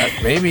 Yeah.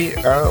 maybe. Do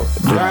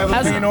I have a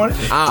opinion on it?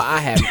 I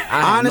have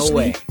Honestly, no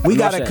way. we I'm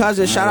got not a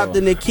cousin. saying- Shout out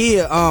to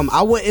Nakia.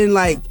 I wouldn't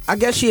like. I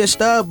guess she a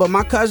stud, but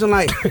my cousin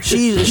like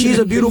she's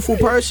a beautiful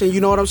person.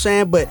 You know what I'm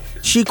saying? But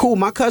she cool.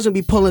 My cousin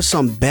be pulling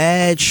some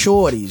bad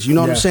shorties. You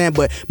know what I'm Yeah. saying?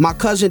 But my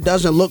cousin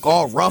doesn't look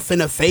all rough in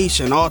the face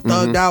and all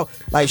thugged out.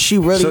 Like she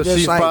really So just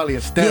she's like probably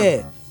a stem.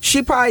 Yeah.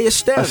 She probably a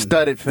stem. A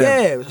studded femme.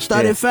 Yeah,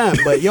 studded Yeah. femme.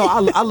 But yo, I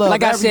love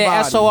Like I said,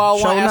 everybody.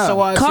 SOR1, Showing up.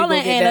 SOR2. Call in,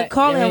 Anna.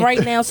 Call in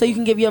right now so you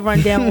can give your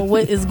rundown on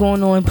what is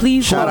going on.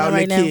 Please Shout call out in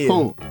right now. Nakia.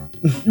 Cool.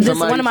 This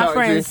Somebody one of my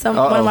talking to you? friends. One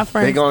of my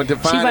friends. They gonna She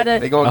define about it. to-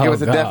 They gonna give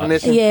us a God.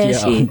 definition. Yeah,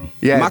 she.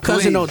 Yeah, My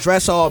cousin please. don't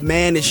dress all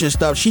mannish and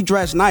stuff. She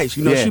dress nice.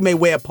 You know, Yeah. she may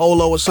wear a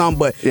polo or something,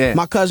 but Yeah.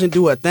 my cousin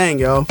do her thing,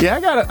 yo. Yeah,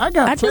 I got.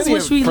 I just plenty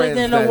wish of we lived friends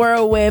in a that-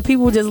 world where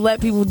people just let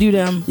people do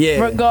them,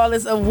 Yeah.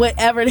 regardless of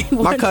whatever they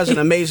want. My cousin,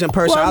 amazing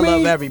person. Well, I love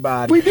mean,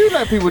 everybody. We do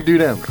let people do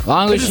them. As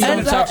long as you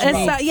don't touch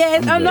me.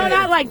 No,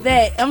 not like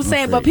that. I'm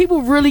saying, but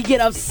people really get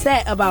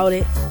upset about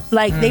it.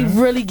 Like they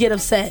really get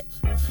upset.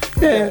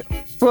 Yeah.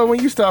 Well,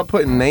 when you start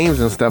putting names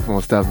and stuff on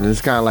stuff,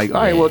 it's kind of like,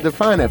 all right, well,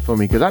 define that for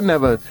me, because I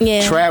never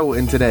Yeah. traveled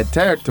into that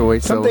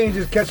territory. Some So, things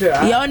just catch your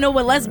eye. Y'all know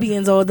what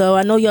lesbians are, though.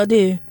 I know y'all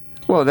do.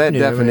 well, that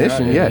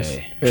definition, yeah, yes.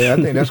 Yeah,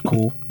 I think that's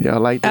cool. Y'all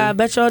like I that?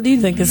 bet y'all do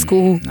think it's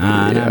cool.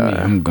 Nah,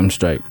 not me. I'm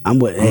straight. I'm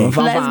with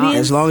Lesbians?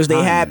 as long as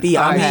they happy,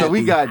 all I'm right, happy. so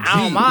we got G.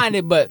 I don't mind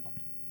it, but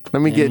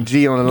Let me get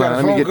G on the got a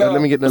line. phone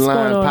Let me get the What's line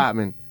going on?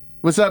 popping.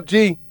 What's up,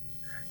 G?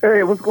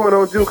 Hey, what's going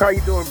on, Duke? How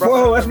you doing, bro?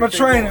 Whoa, that's my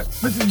trainer.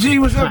 Mr. G,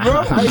 what's up,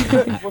 bro? How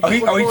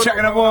you he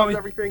checking up on me? How's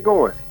everything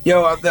going?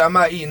 Yo, I'm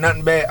not eating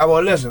nothing bad.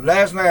 Well, listen,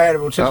 last night I had a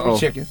rotisserie Uh-oh.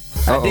 chicken.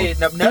 I did.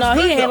 That's No,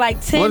 he good, had though.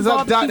 like 10 What's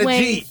up, barbecue Dr.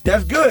 wings. G?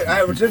 That's good.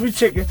 I was just be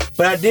chicken,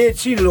 but I did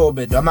cheat a little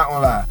bit. Though. I'm not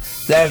gonna lie.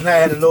 Last night I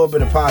had a little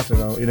bit of pasta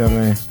though. You know what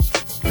I mean?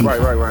 Right.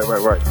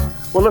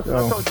 Well, listen,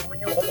 I told you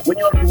when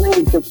you're on the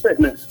road for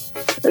fitness,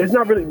 it's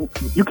not really.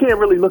 You can't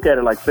really look at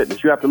it like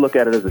fitness. You have to look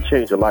at it as a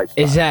change of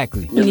lifestyle.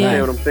 Exactly. You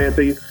understand what I'm saying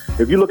to you?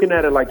 If you're looking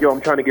at it like, yo,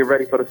 I'm trying to get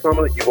ready for the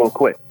summer, you won't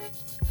quit.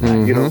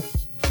 You know.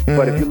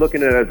 But if you're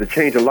looking at it as a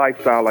change of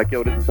lifestyle, like,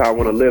 yo, this is how I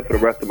want to live for the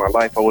rest of my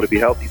life. I want to be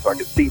healthy so I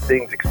can see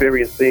things,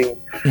 experience things,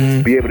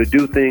 be able to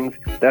do things.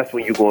 That's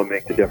when you're going to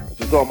make the difference.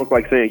 It's almost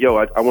like saying, yo,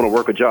 I want to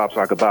work a job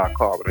so I can buy a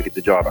car. When I get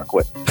the job, I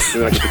quit.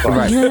 Then I get the car.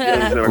 Right.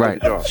 Then I Right.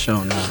 get the job.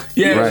 Sure not.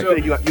 Yeah. Right. So,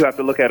 You have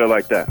to look at it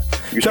like that.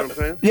 You know what I'm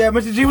saying? yeah,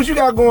 Mr. G, what you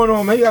got going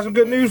on, man? You got some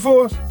good news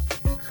for us?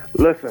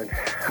 Listen,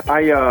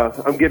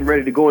 I'm getting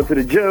ready to go into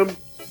the gym.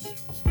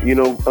 You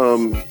know,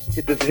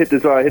 hit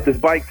this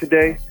bike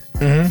today.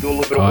 Do a little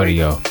bit of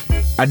Cardio. weight.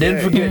 I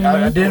didn't forget.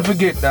 I didn't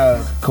forget,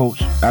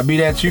 Coach. I be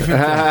that chief.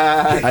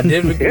 I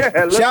didn't forget.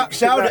 Yeah, listen,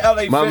 shout out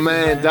to LA My Fitness,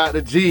 man,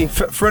 Dr. G.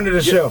 friend of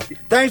the show.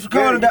 Thanks for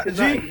calling, Dr.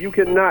 G. You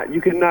cannot,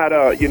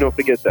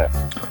 forget that.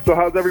 So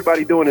how's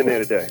everybody doing in there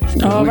today?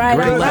 All right,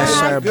 great. all Bless,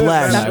 sir. right.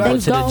 Bless. I go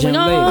to the gym Going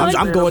later. on.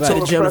 I'm going to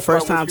the gym the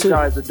first time, What too. you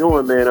guys are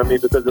doing, man. I mean,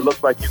 because it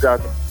looks like you guys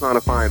are trying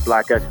to find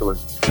black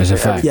excellence. That's a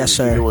fact. Yes,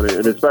 sir. Doing it.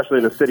 And especially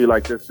in a city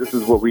like this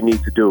is what we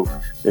need to do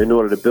in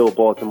order to build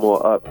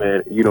Baltimore up,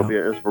 man. You know, be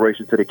an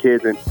inspiration to the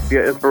kids and be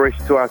an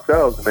inspiration to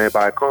ourselves, man,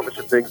 by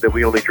accomplishing things that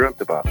we only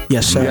dreamt about.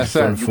 Yes, sir. Yes,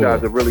 sir. You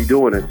guys are really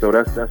doing it, so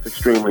that's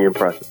extremely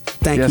impressive.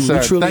 Thank Yes, you. sir.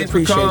 We truly Thanks for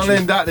appreciate calling you.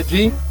 in, Dr.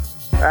 G.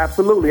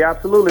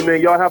 Absolutely,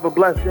 man. Y'all have a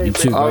blessed day. You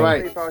too, man. All bro.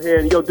 right. Safe out here.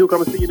 And yo, Duke, I'm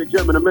gonna see you in the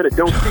gym in a minute.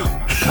 Don't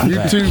cheat.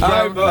 You too,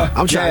 bro.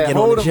 I'm trying to get on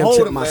hold the him, gym hold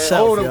tip him, man.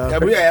 myself, Hold him. yo. Yeah,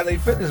 we at LA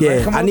Fitness, Yeah,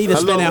 man. Come on. I need to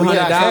spend that We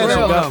got Anna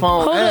 $100 on the and go.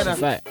 phone. Hold Anna. up.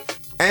 Fact.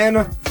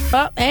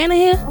 Anna. Anna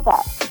here.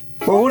 Well,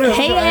 who this?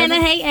 Hey,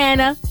 Anna. Hey,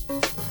 Anna.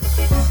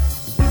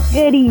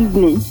 Good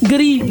evening.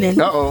 Good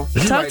evening. Uh-oh.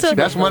 Talk to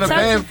That's one of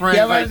Van's friends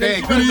Yeah, right there.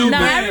 Good No, evening.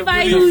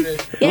 everybody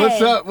who's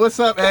yeah. What's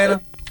up,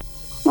 Anna?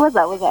 What's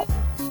up?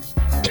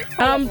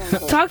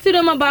 Talk to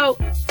them about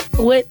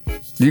what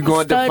You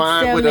going to Stud,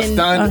 define what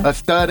stem, and, a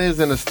stud is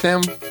and a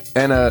stem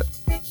and a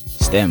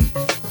STEM.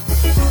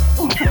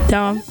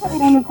 Dom. Put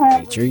it in the terms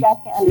where Tree. you guys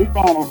can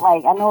understand it.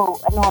 Like I know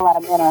a lot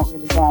of men aren't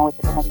really down with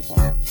it and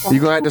everything. So, you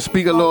gonna have to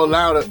speak a little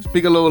louder.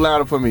 Speak a little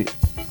louder for me.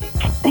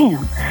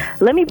 damn.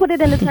 Let me put it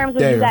in the terms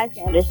where There you you guys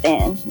can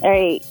understand. All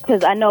right,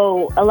 because I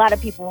know a lot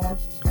of people,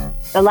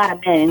 a lot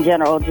of men in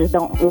general, just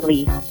don't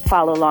really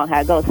follow along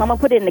how it goes. So I'm gonna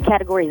put it in the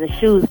categories of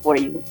shoes for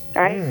you.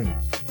 All right.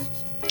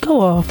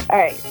 Go off. All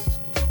right.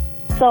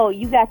 So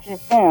you got your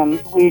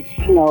stems, which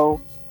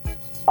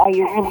are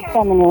your really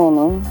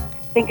feminine.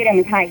 Think of them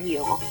as high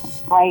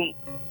heels, right?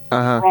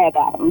 Red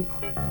bottoms.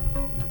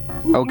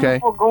 Okay.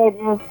 Beautiful,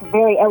 gorgeous,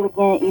 very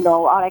elegant,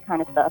 all that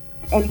kind of stuff.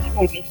 And you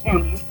have your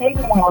stems. Your stems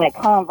are more like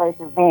Converse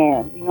or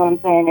Vans. You know what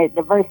I'm saying?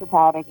 They're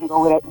versatile. They can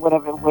go with it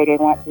whatever way they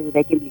want to.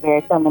 They can be very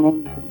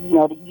feminine.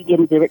 You can get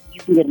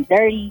them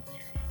dirty,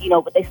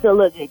 but they still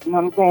look good. You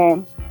know what I'm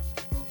saying?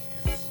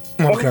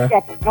 And then you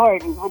got the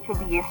Jordans, which would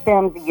be your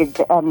stems and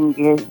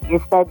your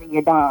studs and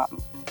your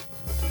doms.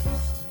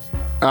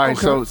 All right.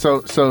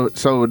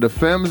 So the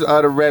femmes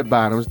are the red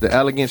bottoms, the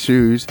elegant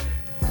shoes.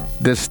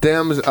 The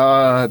stems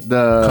are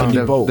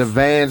the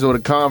Vans or the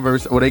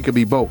Converse, or they could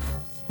be both.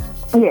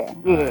 Yeah.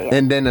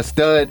 And then the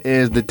stud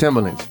is the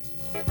Timberlands.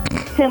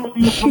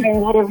 Timberlands,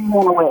 whatever you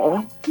want to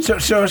wear. So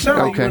it sounds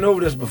like you went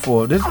over this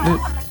before.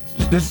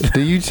 This.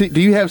 Do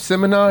you have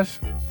seminars?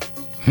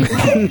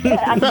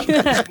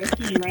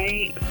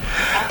 Right?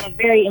 I'm a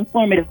very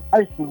informative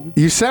person.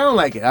 You sound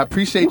like it. I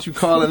appreciate you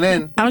calling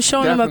in. I'm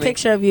showing them a Definitely.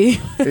 picture of you.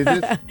 Is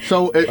this,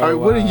 so,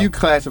 what are you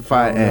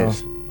classified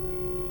as?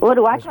 What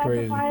do I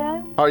classify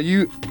as? Are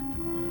you?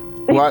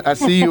 Well, I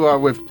see you are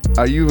with.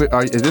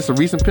 Is this a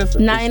recent picture?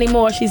 Not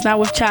anymore. She's not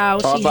with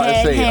child. I was She about to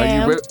had say,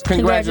 him. are you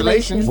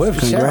congratulations. With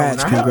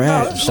Congrats, child.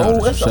 congrats.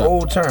 That's an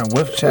old term.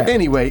 With child.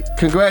 Anyway,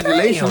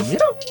 congratulations. Damn,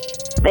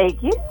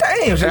 Thank you.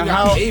 Damn, so you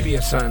got a baby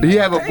or something. Do you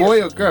have a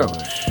boy or girl?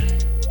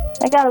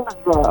 I got a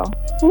little girl.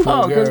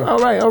 Oh, good. All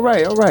right.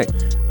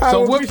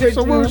 So what? appreciate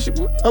So you. what? Was she,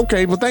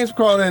 okay, well, thanks for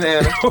calling in,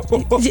 Anna.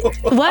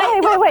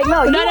 What? Wait.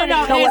 No.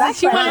 No.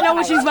 She want to know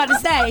what she's about to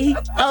say.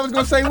 I was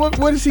gonna say,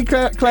 what is she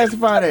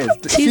classified as?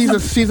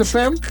 She's a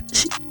femme,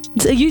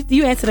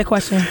 You answer the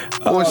question.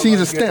 or she's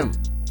a STEM?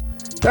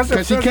 That's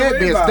Because she can't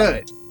be a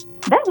stud.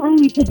 That's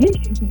really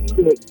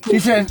presumptuous. She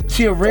said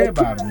she a red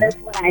bottom. That's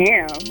what I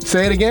am.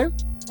 Say it again.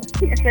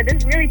 I said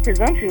it's really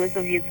presumptuous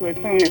of you to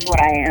assume that's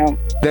what I am.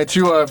 That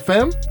you are a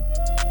femme?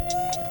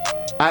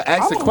 I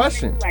asked a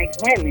question. Like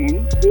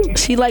women.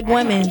 She like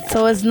women,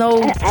 so it's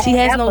no. She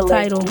has no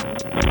title.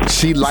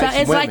 She likes So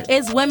it's women. like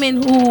it's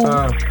women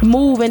who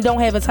move and don't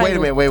have a title.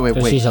 Wait a minute.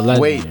 Wait. She's a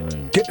Wait.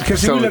 lesbian.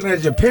 Because So- we looking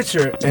at your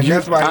picture, and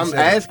that's why I'm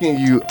asking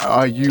you.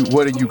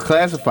 What are you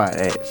classified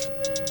as?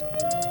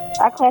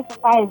 I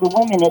classify as a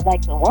woman as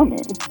like a woman.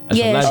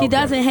 Yeah, she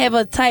doesn't have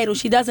a title.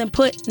 She doesn't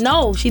put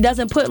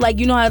like,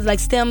 you know how like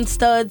STEM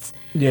studs.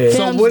 Yeah.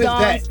 So what is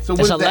that? So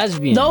It's a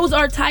lesbian. Those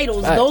are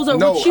titles. Those are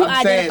what you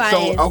identify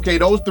as. Okay,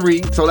 those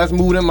three. So let's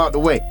move them out the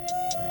way. So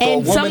And a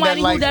woman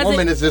somebody that likes who doesn't.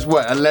 woman is just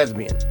what? A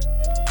lesbian.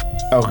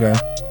 Okay.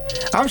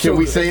 I'm sure Can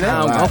we say that?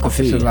 I'm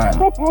confused. It's a lie.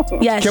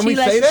 Yeah, Can she we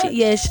likes, say that?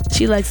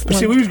 She likes.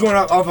 See, we was going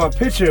off a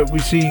picture. We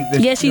see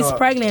that. Yeah, she's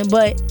pregnant,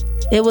 but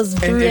it was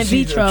through in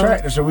she's vitro.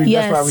 attractive, so that's why we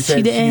Yes, said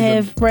she didn't she's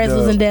have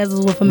razzles and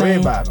dazzles with a Red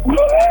man. bottom.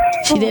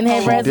 She didn't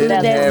have razzles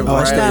and dazzles. Oh,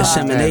 it's the Right.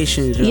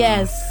 insemination. John.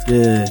 Yes.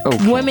 Yeah.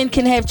 Okay. Women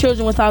can have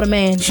children without a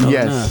man.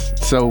 Yes.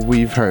 So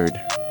we've heard.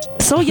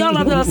 So y'all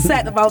are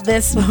upset about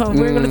this.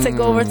 We're gonna take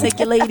over, take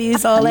your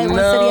ladies, all that one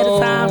city at a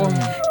time.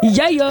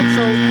 Yeah.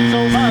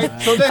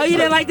 So that, oh, you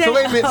didn't like that? So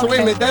wait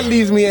a minute. That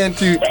leads me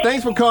into.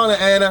 Thanks for calling,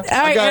 Anna. All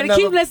right, Anna,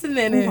 keep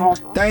listening.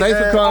 Thanks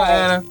for calling,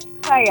 Anna.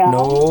 Hi, y'all.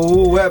 No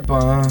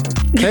weapon.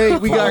 Hey,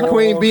 we got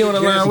Queen B on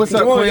the line. What's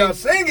up, Come on, Queen? y'all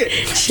sing it.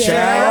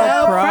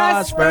 Shall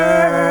prosper.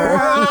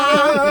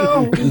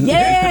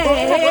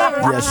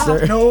 Yeah. Yes,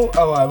 sir. No.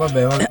 Oh, my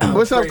bad.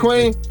 What's up,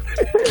 Queen?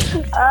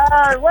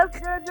 What's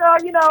good, y'all?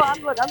 You know, I'm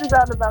just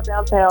out and about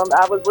downtown.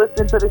 I was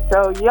listening to the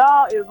show.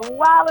 Y'all is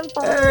wilding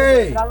for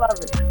Hey. I love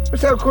it.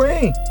 What's up,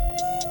 Queen?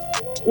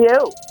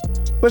 You.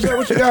 What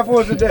you got for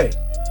us today?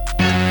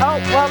 Oh,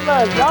 well,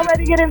 look, y'all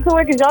ready to get into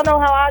it? Because y'all know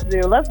how I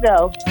do. Let's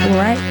go. All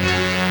right.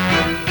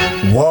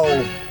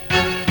 Whoa.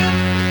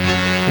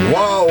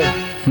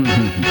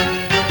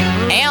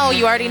 And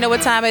you already know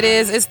what time it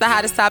is. It's the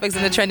hottest topics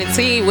in the trending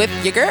tea with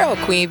your girl,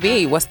 Queen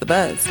B. What's the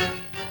buzz?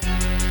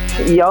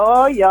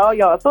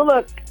 Y'all. So,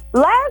 look,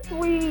 last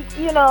week,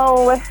 you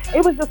know,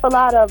 it was just a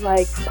lot of,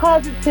 like,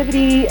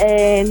 positivity.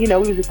 And, you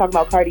know, we were just talking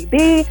about Cardi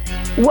B.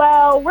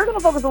 Well, we're going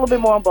to focus a little bit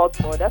more on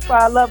Baltimore. That's why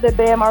I love that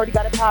Bam already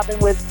got it popping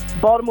with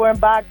Baltimore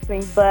and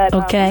boxing. But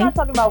okay. we're not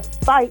talking about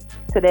fights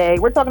today.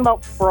 We're talking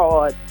about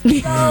fraud. So,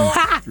 y'all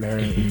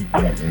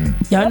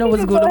know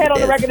what's going on. Go ahead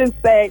on the record and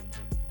say,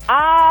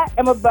 I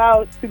am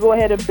about to go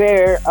ahead and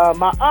bear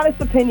my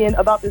honest opinion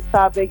about this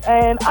topic,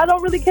 and I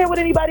don't really care what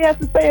anybody has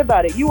to say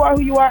about it. You are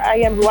who you are. I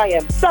am who I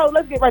am. So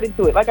let's get right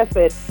into it. Like I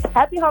said,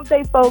 happy hump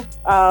day, folks.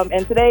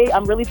 And today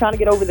I'm really trying to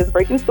get over this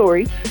breaking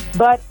story.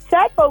 But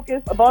Chad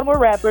Focus, a Baltimore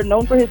rapper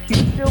known for his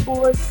huge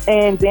billboards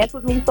and Dance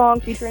With Me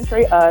song featuring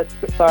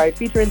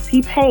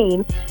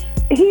T-Pain,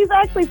 he's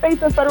actually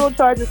facing federal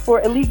charges for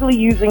illegally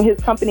using his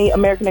company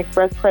American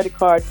Express credit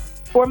card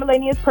for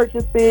miscellaneous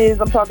purchases.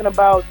 I'm talking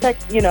about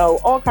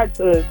all kinds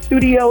of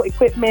studio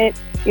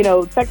equipment,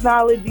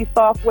 technology,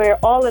 software,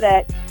 all of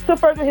that to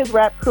further his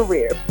rap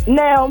career.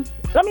 Now,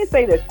 let me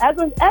say this. As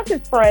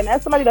his friend,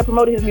 as somebody that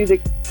promoted his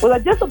music, was I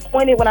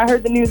disappointed when I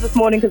heard the news this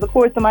morning? Because, of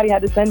course, somebody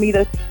had to send me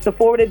the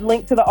forwarded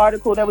link to the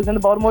article that was in the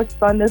Baltimore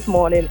Sun this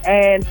morning.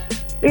 And,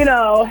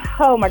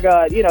 oh, my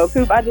God,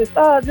 Coop, I just,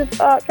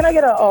 can I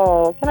get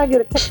a,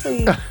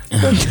 please?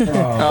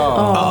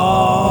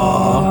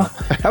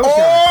 Oh,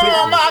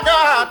 my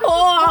God.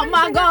 Oh,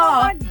 my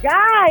God. My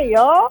guy,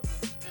 y'all.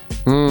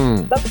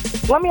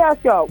 Let me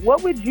ask y'all,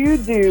 what would you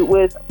do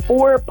with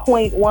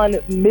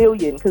 4.1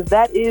 million? Because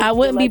that is, I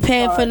wouldn't be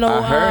paying for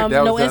no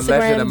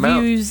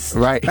Instagram views,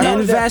 right?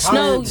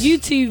 No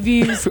YouTube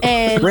views,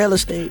 and real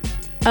estate.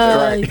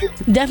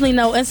 Definitely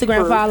no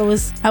Instagram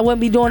followers. I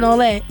wouldn't be doing all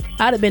that.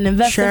 I'd have been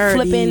investing,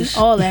 flipping,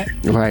 all that.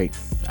 Right.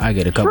 I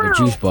get a couple of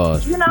juice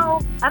bars. And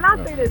I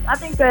say this, I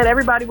think that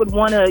everybody would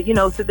want to,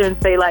 sit there and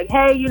say like,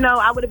 hey,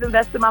 I would have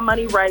invested my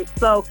money right.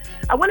 So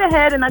I went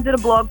ahead and I did a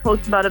blog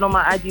post about it on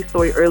my IG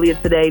story earlier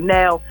today.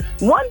 Now,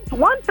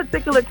 one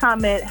particular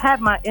comment had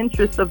my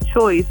interest of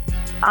choice.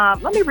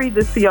 Let me read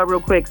this to y'all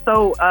real quick.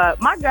 So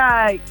my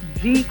guy,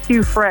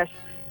 GQ Fresh,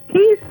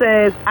 he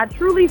says, I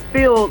truly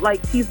feel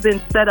like he's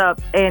been set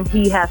up and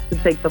he has to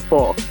take the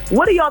fall.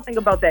 What do y'all think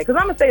about that? Because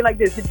I'm going to say it like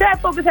this. Did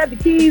Chad Focus have the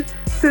keys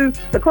to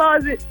the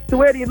closet to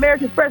where the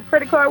American Express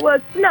credit card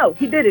was? No,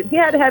 he didn't. He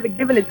had to have it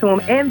given it to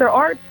him. And there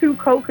are 2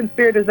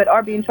 co-conspirators that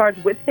are being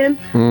charged with him.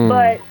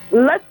 But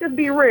let's just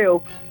be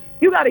real.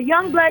 You got a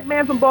young black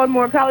man from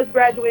Baltimore, a college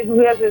graduate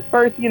who has his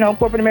first,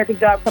 corporate American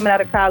job coming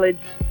out of college.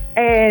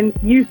 And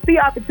you see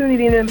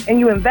opportunity in him and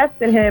you invest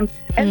in him.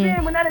 And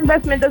then when that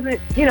investment doesn't,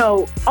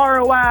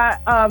 ROI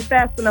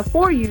fast enough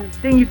for you,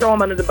 then you throw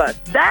him under the bus.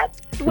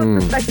 That's what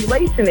the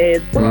speculation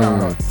is.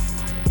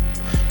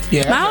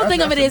 Yeah, my whole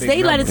thing of it is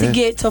they let it to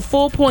get to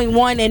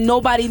 4.1 and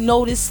nobody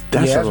noticed.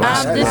 That's a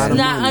lot.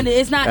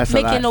 It's not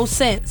making no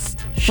sense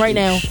right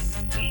now.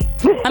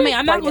 I mean,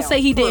 I'm not going to say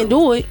he didn't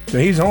do it. So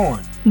he's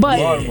on. But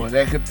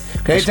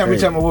every time you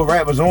tell me what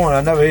rapper's on,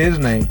 I never hear his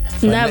name.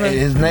 Never.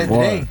 His name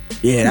today.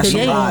 Yeah, that's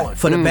a lot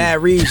for the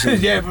bad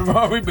reason. Yeah,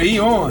 but he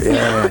on.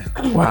 Yeah.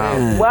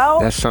 Wow. Well,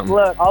 that's something.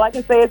 Look, all I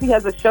can say is he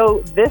has a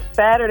show this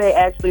Saturday,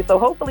 actually. So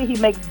hopefully he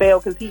makes bail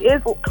because he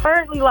is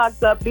currently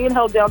locked up, being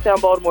held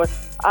downtown Baltimore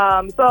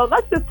So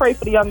let's just pray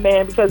for the young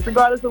man, because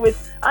regardless of which,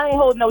 I ain't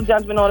holding no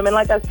judgment on him. And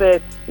like I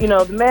said, you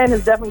know, the man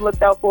has definitely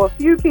looked out for a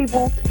few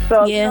people.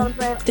 So yeah, you know what I'm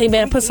saying? they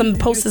better put some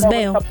posters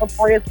bail. A couple of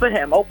prayers for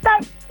him, okay?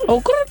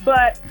 Okay.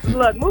 But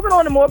look, moving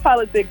on to more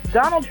politics.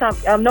 Donald Trump.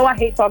 I know I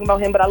hate talking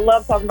about him, but I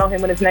love talking about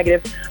him when it's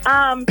negative.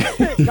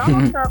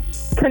 Donald Trump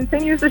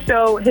continues to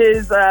show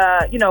his,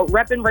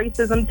 repping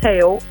racism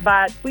tail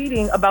by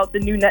tweeting about the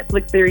new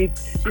Netflix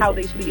series How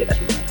They See It,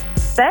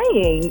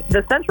 saying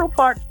the Central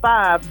Park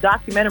 5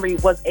 documentary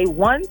was a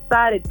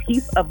one-sided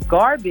piece of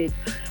garbage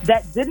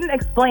that didn't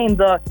explain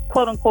the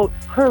quote-unquote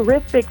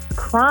horrific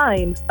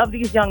crimes of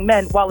these young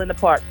men while in the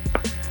park.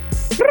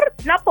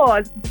 Now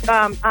pause,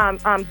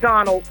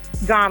 Donald,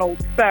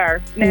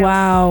 sir. Now,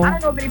 wow. I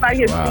don't know if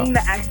anybody has seen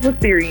the actual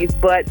series,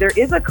 but there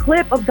is a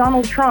clip of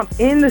Donald Trump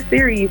in the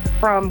series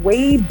from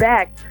way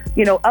back,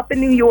 you know, up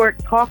in New York,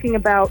 talking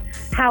about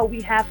how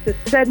we have to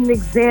set an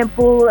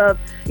example of,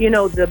 you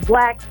know, the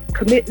blacks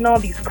committing all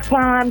these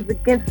crimes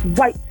against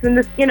whites and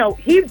this, you know,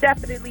 he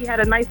definitely had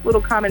a nice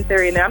little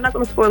commentary in there. I'm not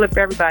going to spoil it for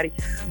everybody,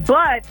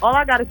 but all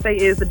I got to say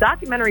is the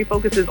documentary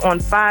focuses on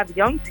 5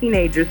 young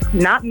teenagers,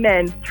 not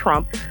men,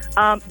 Trump,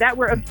 that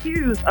were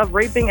accused of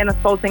raping and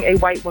assaulting a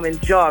white woman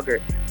jogger.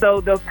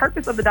 So the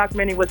purpose of the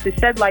documentary was to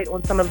shed light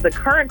on some of the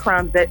current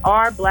crimes that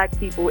our black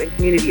people and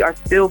community are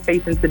still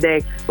facing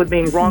today with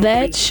being wrongfully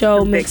That show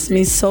convicted. makes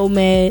me so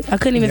mad. I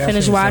couldn't even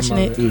finish watching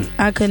it.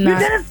 I could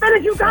not. You didn't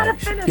finish. You gotta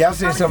finish. Yeah, I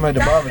seen something at the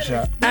barbershop.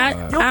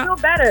 You'll feel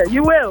better.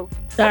 You will.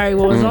 All right.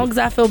 Well, as long as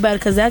I feel better,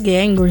 because I get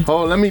angry.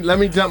 Oh, let me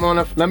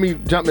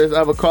jump this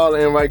other caller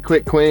in right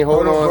quick, Queen.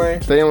 Hold on.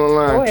 Queen. Stay on the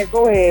line.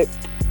 Go ahead.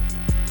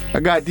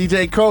 I got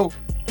DJ Cole.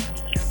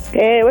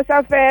 Hey, what's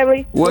up,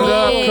 family? What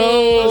up,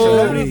 Cole?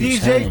 Celebrity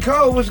DJ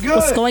Cole, what's good?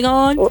 What's going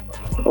on?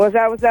 What's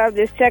up?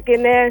 Just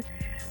checking there.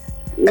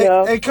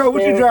 Hey, Cole,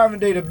 what you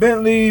driving today? The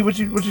Bentley? What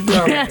you driving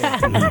today?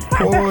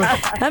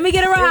 Porsche? Let me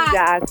get a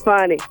ride. This guy's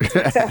funny.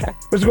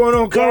 What's going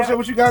on, Cole? So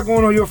what you got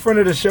going on? You're a friend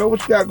of the show.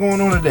 What you got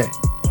going on today?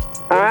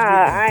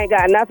 I ain't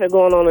got nothing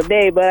going on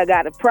today, but I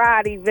got a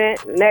Pride event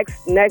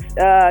next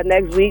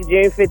week,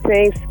 June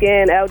 15th.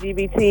 Skin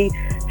LGBT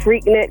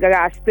Freaknik. I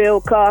got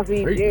Spilled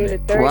Coffee, June the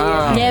 30th.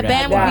 Wow. Yeah,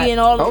 Bam will be in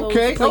all of those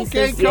places.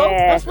 Okay, Cole.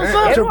 Yeah. That's what's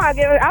up.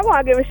 I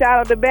want to give a shout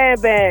out to Bam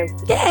Bam.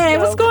 Yeah,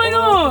 what's going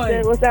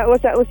on? What's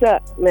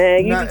up,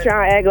 man? You be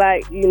trying to act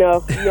like, you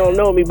know, you don't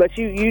know me, but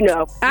you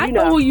know. I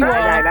know who you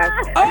are.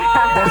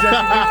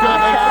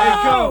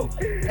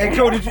 Hey,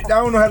 Cole, I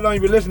don't know how long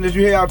you been listening. Did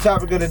you hear our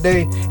topic of the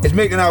day? It's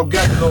making our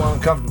guts a little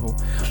uncomfortable.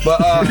 But,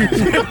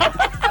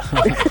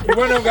 you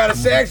one of them got a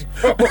sex.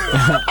 It's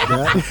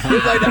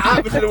like the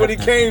opposite of what he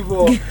came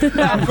for.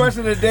 Our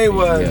question of the day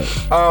was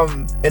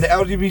in the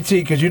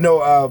LGBT, because you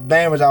know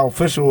Bam is our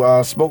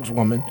official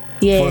spokeswoman.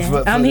 Yeah,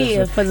 for I'm this.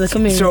 here for the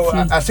community. So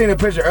I seen a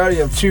picture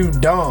earlier of 2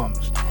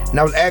 doms, and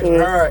I was asking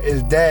her,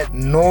 is that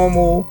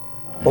normal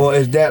or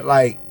is that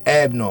like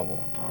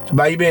abnormal? So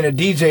by you being a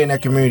DJ in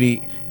that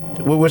community,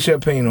 what's your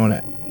opinion on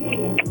that?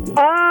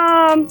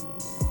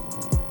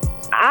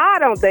 I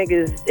don't think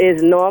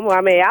it's normal.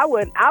 I mean, I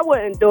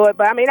wouldn't do it,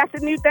 but I mean that's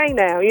a new thing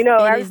now. You know,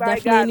 everybody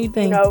got a new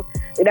thing. You know,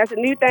 that's a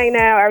new thing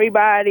now.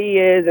 Everybody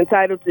is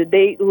entitled to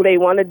date who they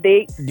want to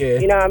date. Yeah.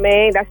 You know what I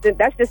mean? That's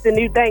just a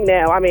new thing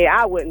now. I mean,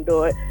 I wouldn't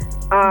do it.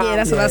 Yeah,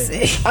 that's what I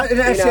say.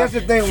 That's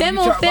the thing. Femme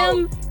on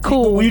femme,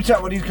 cool. When you talk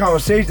about these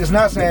conversations, it's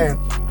not saying,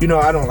 you know,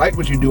 I don't like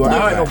what you do.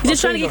 You're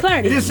just trying to get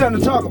clarity. It's just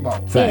something to talk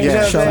about.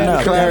 Yeah,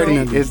 clarity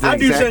is the I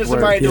do send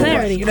somebody to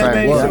clarity. You know what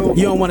I mean? So,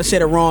 you don't want to say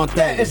the wrong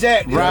thing.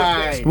 Exactly.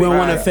 Right. We don't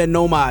want to offend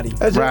nobody.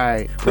 That's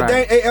right. But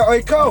then,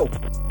 hey, Cole.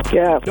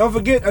 Yeah. Don't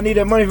forget, I need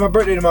that money for my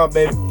birthday tomorrow,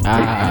 baby. Baby,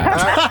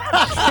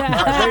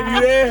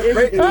 you there?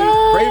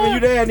 Raven, you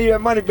there? I need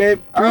that money,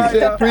 baby.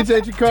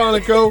 Appreciate you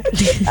calling, Cole.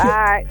 All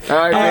right.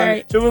 All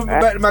right. So we'll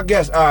back to my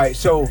guest. All right.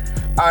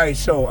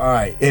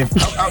 If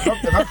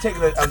I'm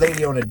taking a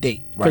lady on a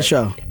date, right? For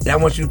sure. And I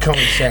want you to come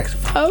with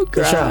saxophone. Oh,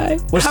 God.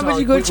 How much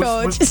you gonna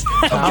charge? That's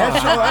good.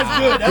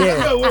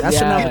 That's good.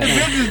 That's enough. Get the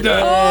business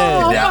done.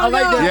 Oh, I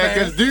like that. Yeah,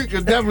 because Duke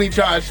could definitely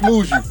try to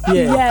smooth you.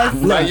 Yeah. Yes.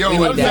 Like, yo,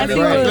 let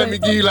me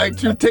Good. give you like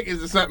 2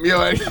 tickets or something,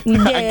 yo. I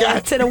Yeah,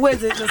 got to the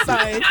Wizards or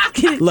something.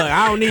 Look,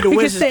 I don't need the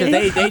Wizards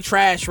because they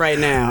trash right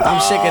now. I'm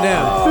sick of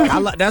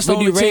them. That's the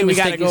only team we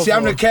got to go See, for.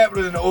 I'm the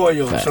captain of the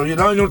Orioles, so you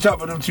don't talk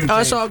about them 2 things.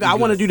 It's all good. I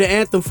want to do the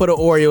anthem for the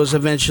Orioles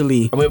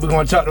eventually. We're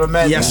going to talk to a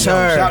man. Yes,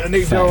 sir. Shout out to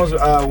Nick Jones.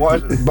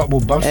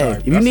 Hey,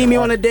 if you need me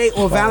on a date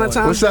or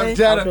Valentine's What's Day, up,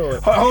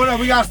 Jetta? Hold on,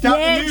 we got to stop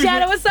the Yeah, music.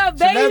 Jetta, what's up,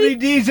 baby?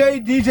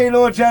 Celebrity DJ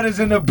Lord Jetta's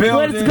in the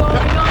building. What's going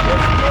on?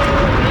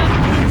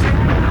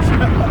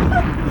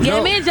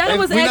 Yeah, me and Jetta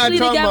was actually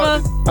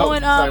together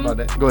on sorry about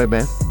that. Go ahead,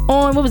 man.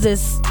 On what was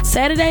this?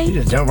 Saturday? You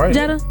just jump right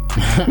Jetta?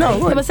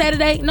 No, It was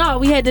Saturday.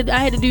 No, I had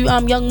to do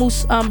Young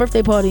Moose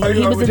birthday party. Oh,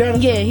 you He was with Jetta?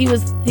 yeah, he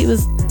was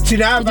See,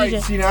 now I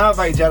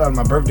invite Jetta to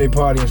my birthday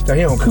party and stuff.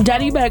 He don't come.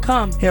 Jetta, you better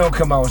come. He don't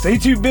come out. So he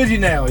too busy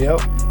now, yo.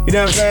 You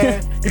know what I'm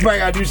saying? He probably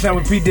got to do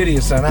something with P. Diddy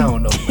or something. I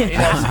don't know. You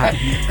know what I'm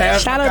saying?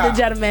 Shout out to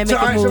Jetta, man. So,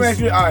 Making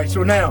moves. all right,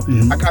 so now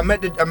I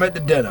met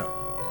the dinner.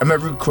 I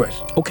met Ruth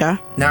Chris. okay.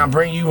 Now I'm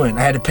bringing you in.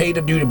 I had to pay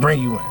the dude to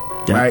bring you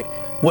in, right?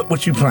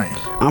 What you playing?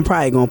 I'm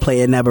probably gonna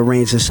play It Never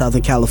Rains in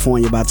Southern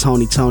California by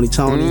Tony.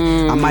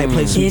 I might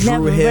play some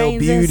Drew Hill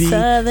Beauty.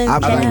 I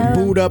like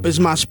Boot Up is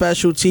my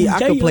specialty. I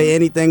can play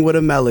anything with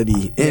a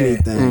melody.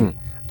 Anything.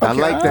 I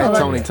like that,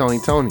 Tony.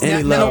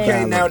 Any love.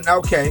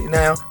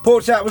 Now,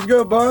 Pork Chop was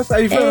good, boss. How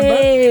you feeling, bud?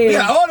 We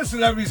got all the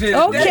celebrities here.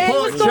 Okay,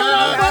 what's going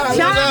on, Pork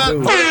Chop?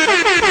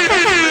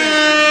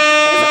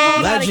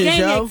 Legends,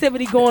 yo.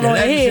 Activity going on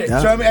here.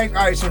 So, all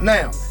right, so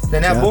now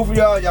both of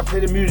y'all play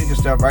the music and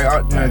stuff, right?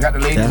 Got the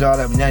ladies, all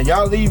that. Now,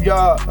 y'all leave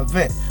y'all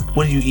event.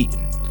 What are you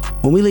eating?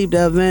 When we leave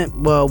the event,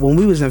 well, when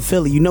we was in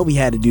Philly, we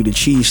had to do the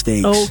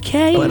cheesesteaks.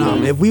 Okay. But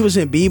if we was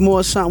in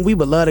B-more or something, we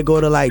would love to go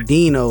to like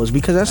Dino's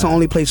because that's the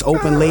only place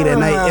open late at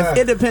night. If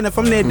it depends, if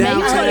I'm there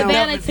downtown,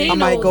 I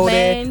might go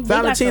there.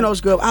 Valentino's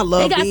good. I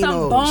love Dino's. They got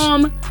some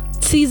bomb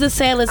Caesar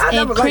salads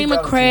and cream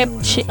of crab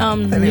soup.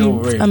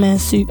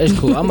 It's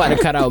cool. I'm about to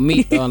cut out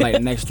meat on like the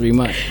next 3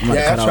 months. I'm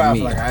about to cut out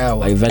meat.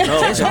 Like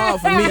vegetarian. It's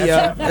hard for me,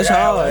 yo. It's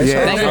hard.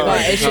 Think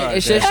about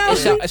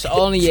it. It's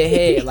all in your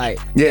head. Like,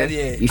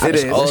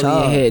 it's all in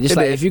your head. Just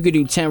like if you could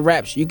do 10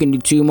 reps, you can do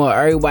 2 more.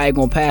 Everybody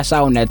gonna pass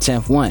out on that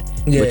 10th one.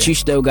 But you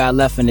still got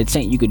left in the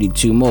tank. You could do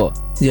 2 more.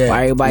 Yeah.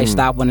 Why everybody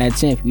stop on that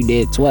 10th? You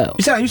did 12.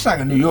 You sound like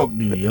a New York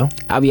dude, yo.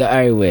 I be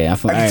everywhere. I'm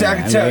from everywhere. I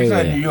can tell you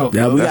sound New York.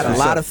 Yeah, we got a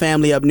lot of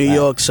family up New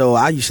York, so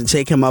I used to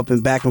take him up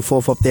and back and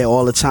forth up there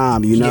all the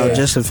time,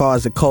 just as far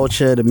as the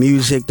culture, the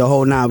music, the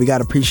whole nine. We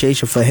got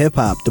appreciation for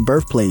hip-hop, the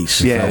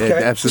birthplace. Yeah,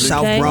 absolutely.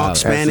 South Bronx,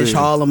 Spanish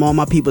Harlem, all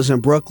my people's in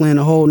Brooklyn,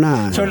 the whole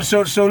nine. So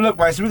look,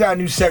 right, so we got a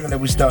new segment that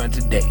we're starting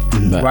today,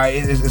 right?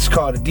 It's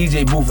called the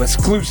DJ Booth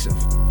Exclusive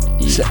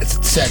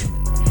segment.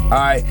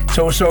 Alright,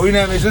 so you know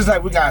what I mean? It's just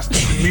like we got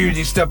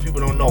music stuff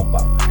people don't know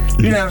about.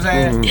 You know what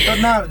I'm saying? So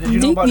now, did you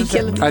know about this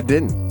segment? I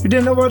didn't. You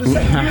didn't know about this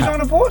segment? You was on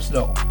the force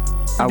though.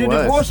 I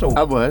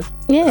was.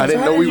 Yeah. I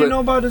didn't know we were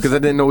because I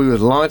didn't know we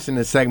was launching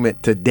the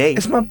segment today.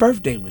 It's my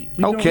birthday week.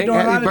 Okay,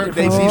 happy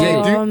birthday,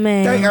 DJ Duke. Oh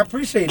man, I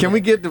appreciate it. Can we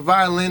get the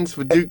violins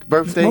for Duke's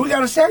birthday? Well, we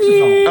got a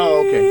saxophone.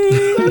 Oh, okay.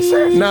 No. This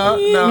is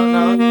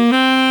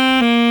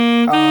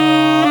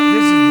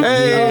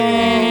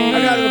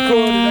I gotta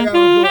record it.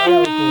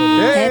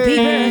 Happy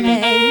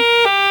birthday.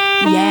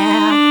 Yeah.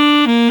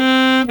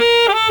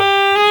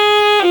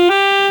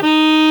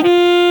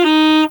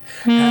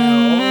 How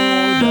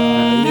old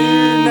are you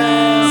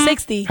now?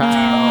 60. How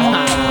old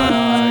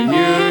are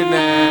you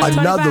now?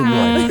 Another one.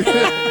 Oh,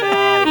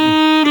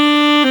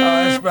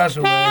 that's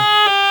special, man.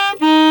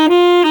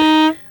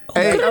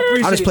 Hey,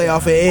 I just play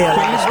off of air.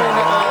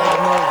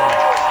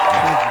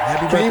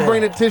 Can you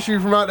bring the tissue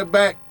from out the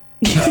back?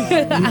 You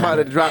might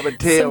have dropped a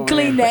tail.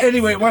 Clean that.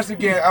 Anyway, once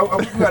again,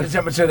 we got to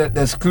jump into the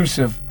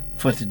exclusive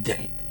for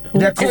today.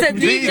 It's a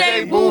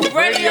DJ Booth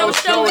radio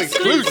show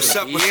exclusive. What's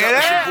up, it's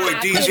your boy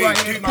DJ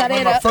Duke. One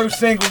of my first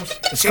singles.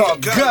 It's called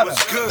Gutter.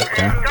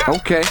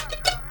 Okay.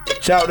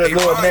 Shout out to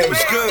Lord Nate.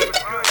 What's good?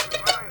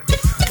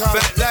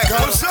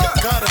 What's up?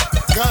 Gutter.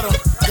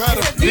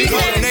 DJ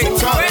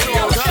Booth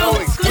radio show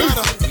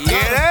exclusive.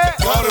 Yeah, that?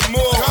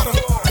 Baltimore.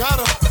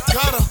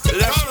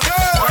 Let's go.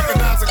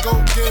 Recognize a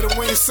go-getter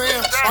when you see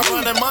him. I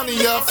run that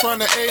money up from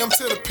the AM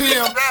to the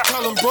PM.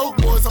 Tell them broke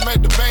boys I'm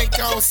at the bank,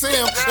 I don't see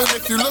him. And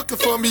if you looking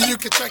for me, you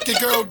can check your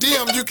girl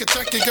DM. Got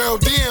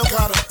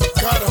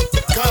him.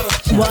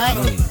 What?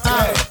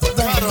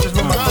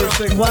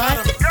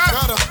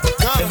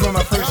 This is one of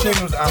my first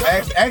singles.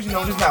 Actually, no,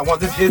 this is not one.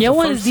 This is your the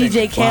one first is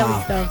DJ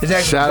single.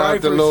 Khaled. Shout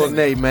out to Lord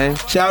Nate, man.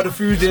 Shout out to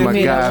Fusion. My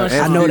guy.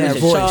 I know that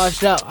voice.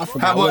 Charged up. I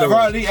forgot what it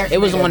was.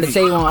 It was on the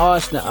Table on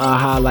Austin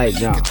highlight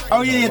jump.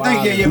 Oh yeah,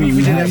 thank you. Yeah, we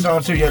did that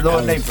song too. Yeah,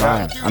 Lord Nate.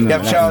 Got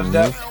charged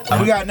up.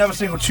 We got another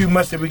single, Too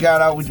Much, that we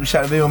got out. We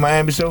shot a video in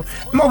Miami, so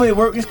I'm over here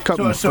working. So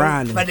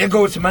but then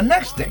go to my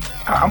next thing.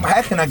 How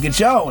can I get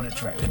y'all on the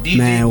track?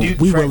 Man,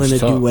 we willing to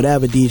do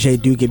whatever, DJ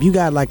Duke. If you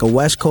got like a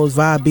West Coast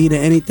vibe beat or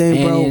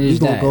anything, bro, we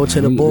gonna go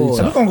to the board.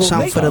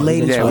 Something for the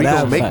ladies. Yeah, we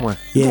gonna make one.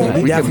 Yeah,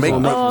 we definitely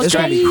gonna make one. It's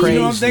gonna be crazy. You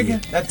know what I'm thinking?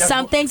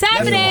 Something's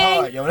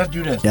happening. Yo, let's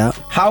do this. Yeah.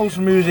 House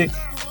music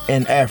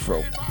and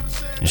Afro.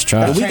 Let's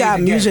try. We got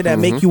music that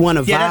make you want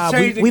to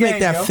vibe. We make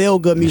that feel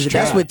good music.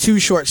 That's what Too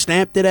Short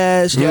stamped it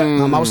as.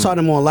 I was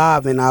talking to him on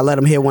live, and I let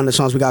him hear one of the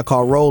songs we got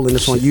called "Rollin'."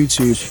 It's on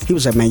YouTube. He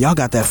was like, "Man, y'all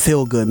got that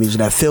feel good music,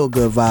 that feel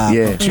good vibe."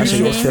 Yeah, I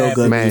said, "It's feel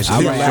good music."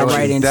 I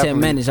write in 10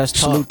 minutes. That's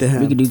salute to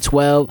him. We can do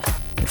 12,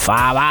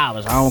 5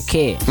 hours. I don't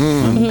care.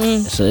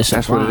 So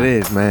that's what it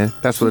is, man.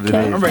 That's what it is.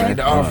 I'm ready to get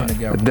the offering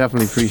together. I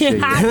definitely appreciate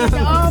it.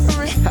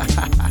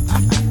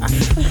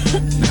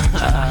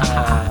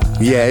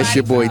 Yeah, it's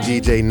your boy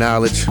DJ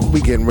Niledge.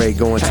 We getting ready to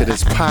go into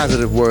this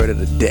positive word of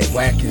the day.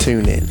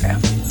 Tune in.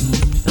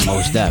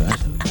 Most definitely.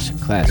 That's a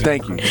classic.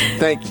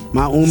 Thank you.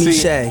 My Umi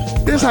say.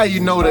 This how you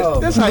know the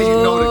growth. That's how you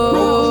know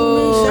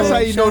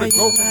the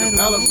growth and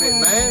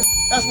development, man.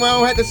 That's why I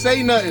don't have to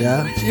say nothing.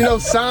 Yeah. You know,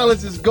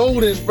 silence is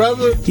golden,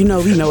 brother. You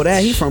know, we know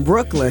that. He from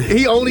Brooklyn.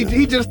 He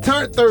just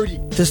turned 30.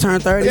 Just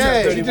turned 30?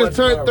 Yeah, he just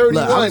turned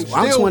 31. Look,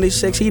 I'm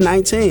 26, he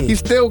 19. He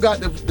still got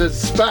the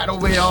spot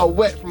over here all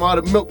wet from all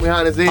the milk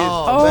behind his ears.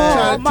 Oh,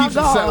 trying to teach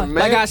him something,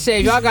 man. Like I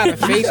said, y'all got a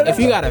face. If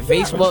you got a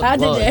Facebook, I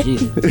did that.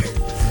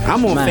 Jesus.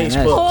 I'm on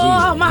Facebook.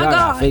 Oh my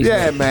God.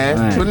 Yeah,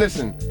 man. But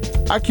listen,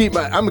 I'm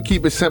gonna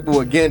keep it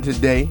simple again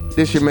today.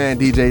 This your man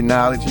DJ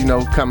Niledge, you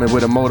know, coming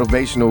with a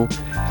motivational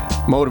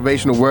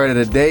word of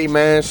the day,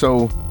 man.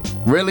 So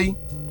really,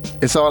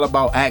 it's all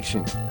about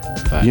action.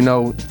 You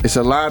know, it's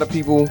a lot of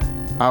people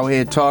out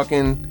here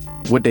talking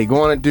what they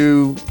gonna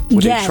do,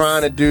 what they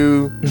trying to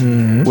do,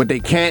 what they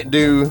can't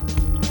do.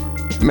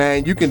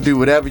 Man, you can do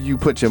whatever you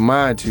put your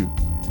mind to.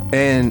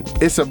 And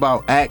it's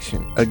about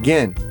action.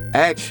 Again,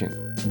 action.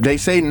 They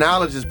say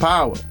knowledge is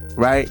power,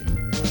 right?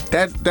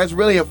 That's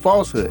really a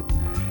falsehood.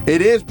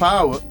 It is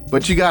power,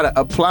 but you gotta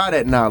apply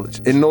that knowledge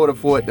in order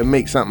for it to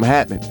make something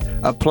happen.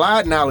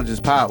 Applied knowledge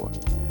is power.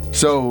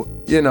 So,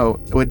 you know,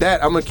 with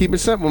that, I'm gonna keep it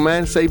simple,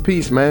 man. Say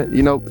peace, man.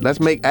 You know, let's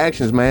make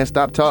actions, man.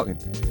 Stop talking.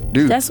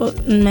 Dude. That's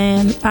what,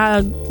 man.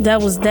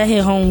 That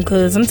hit home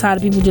because I'm tired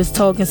of people just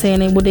talking,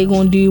 saying what they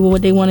gonna do or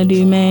what they want to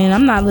do, man.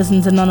 I'm not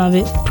listening to none of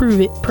it. Prove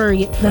it,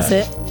 purge it. That's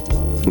it.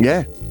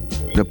 Yeah.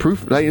 The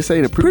proof, like you say,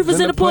 the proof is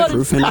in the pudding.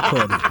 Proof in the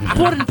pudding.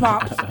 Pudding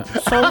pops.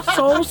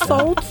 So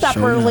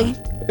separately.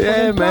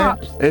 Yeah, man.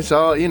 It's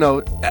all, you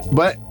know.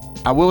 But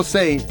I will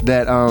say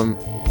that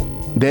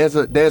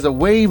there's a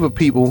wave of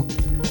people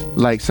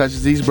like such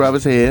as these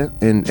brothers here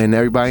and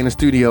everybody in the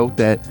studio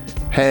that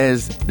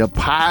has the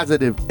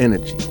positive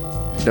energy.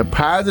 The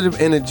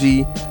positive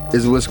energy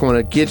is what's going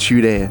to get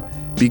you there,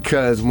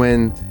 because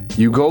when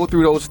you go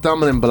through those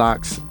stumbling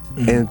blocks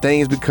and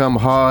things become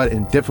hard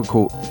and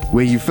difficult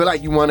where you feel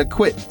like you want to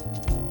quit,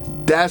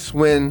 that's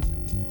when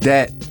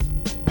that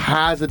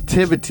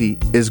positivity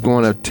is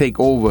going to take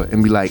over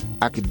and be like,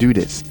 I could do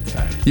this.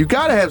 You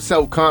got to have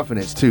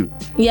self-confidence too.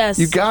 Yes.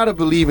 You got to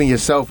believe in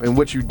yourself and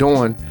what you're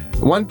doing.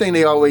 One thing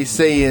they always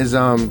say is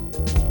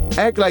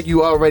act like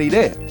you already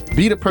there.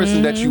 Be the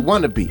person that you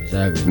want to be,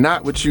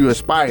 not what you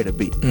aspire to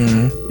be.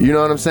 You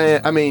know what I'm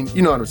saying? I mean,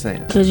 you know what I'm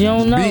saying? Because you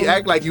don't know.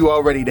 Act like you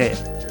already there.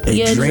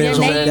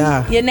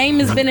 Your name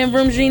has been in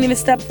rooms you didn't even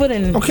step foot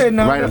in. Okay,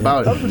 now right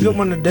about that was a good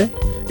one today.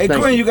 Hey,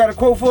 Quinn, you got a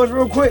quote for us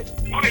real quick?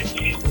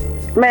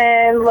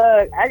 Man,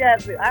 look,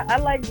 I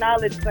like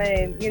Knowledge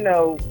saying, you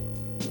know,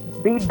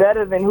 be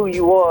better than who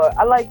you are.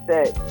 I like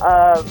that.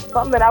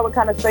 Something that I would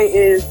kind of say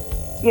is,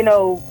 you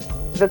know,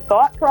 the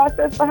thought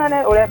process behind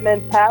that, or that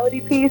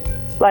mentality piece.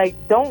 Like,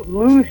 don't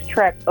lose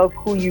track of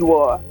who you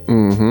are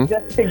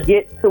just to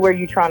get to where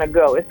you're trying to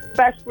go,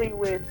 especially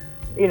with,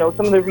 you know,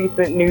 some of the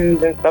recent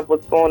news and stuff,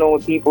 what's going on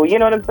with people. You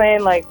know what I'm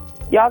saying? Like,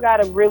 y'all got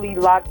to really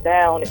lock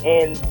down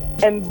and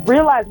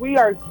realize we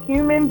are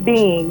human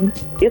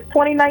beings. It's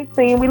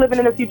 2019. We living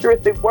in a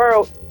futuristic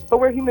world,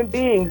 but we're human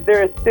beings.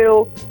 There is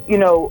still, you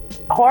know,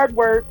 hard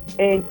work,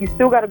 and you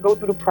still got to go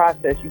through the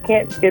process. You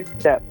can't skip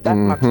steps. That's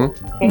my quote.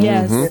 You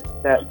can't skip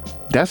steps.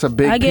 That's a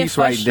big piece right there. I get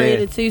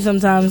frustrated too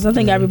sometimes. I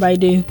think everybody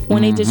do.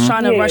 When they just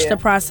trying to rush the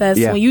process.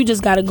 Yeah. When you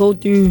just got to go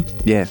through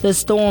the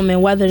storm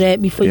and weather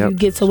that before you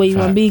get to where you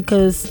want to be.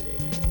 Because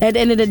at the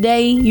end of the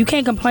day, you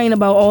can't complain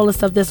about all the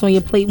stuff that's on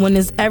your plate when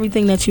it's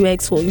everything that you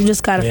asked for. You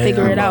just got to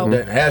figure it out.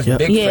 That's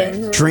big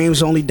facts.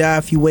 Dreams only die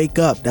if you wake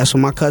up. That's what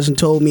my cousin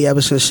told me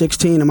ever since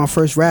 16 in my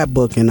first rap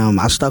book, and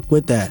I stuck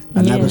with that.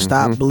 I never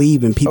stopped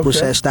believing. People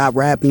said stop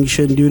rapping, you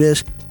shouldn't do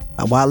this.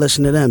 Why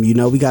listen to them? You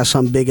know, we got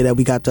something bigger that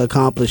we got to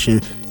accomplish,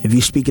 and if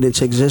you speak it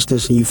into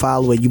existence and you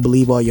follow it, you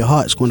believe all your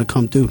heart, it's going to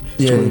come through.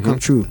 It's going to come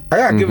true. I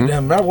gotta give it to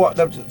him. When I walked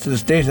up to the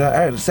stage, I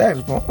had a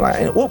saxophone.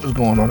 Like, what was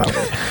going on out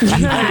there?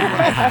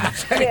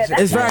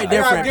 It's very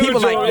different.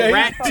 People like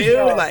rap too.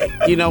 Like,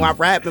 you know, I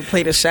rap and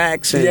play the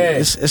sax, and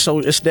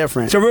it's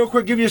different. So real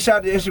quick, give you a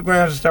shout to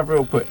Instagrams and stuff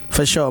real quick.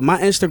 For sure.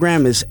 My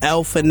Instagram is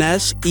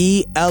Finesse,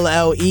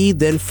 ELLE,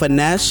 then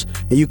Finesse.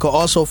 And you can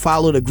also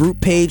follow the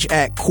group page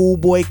at Cool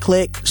Boy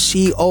Click,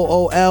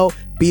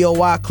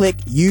 COOLBOY Click,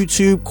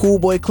 YouTube, Cool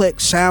Boy Click,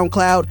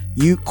 SoundCloud,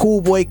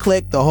 Cool Boy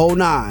Click, the whole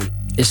 9.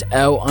 It's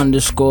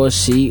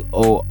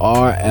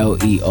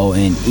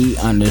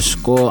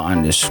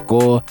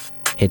L_CORLEONE__.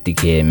 Hit the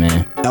kid,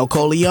 man. El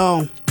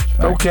Coleon.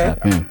 Okay.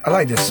 I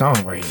like this song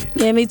right here.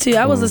 Yeah, me too.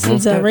 I was listening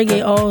to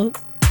reggae all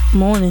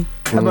morning.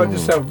 How about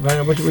yourself,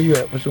 man? Where you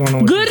at? What's going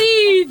on with Good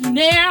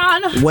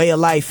evening. Way of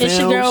Life Films.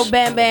 It's your girl,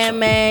 Bam Bam,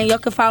 man. Y'all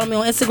can follow me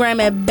on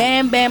Instagram at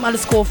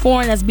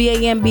BamBam_foreign. That's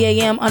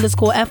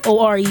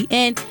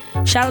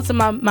BAMBAM_FOREN. Shout out to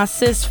my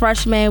sis,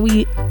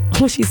 Freshman.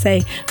 What she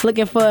say?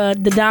 Looking for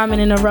the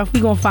diamond in the rough. We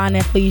gonna find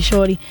that for you,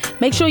 shorty.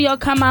 Make sure y'all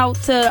come out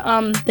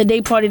to the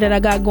day party that I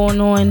got going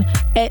on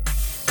at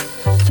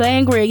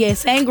Sangria. Yeah,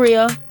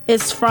 Sangria.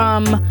 It's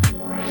from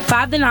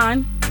 5 to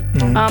 9.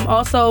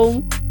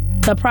 Also,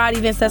 the Pride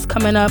events that's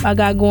coming up, I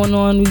got going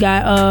on. We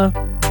got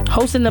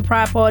hosting the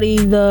Pride party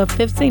the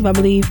 15th, I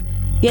believe.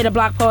 Yeah, the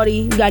block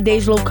party. We got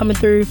Dej Loaf coming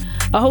through.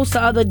 A host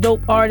of other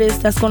dope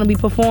artists that's going to be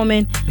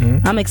performing.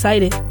 I'm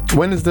excited.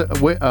 When is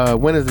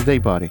the day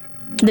party?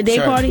 The day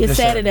party is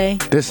Saturday.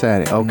 This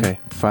Saturday, okay,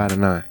 5 to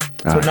 9.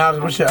 So now,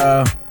 what's your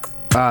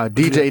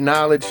DJ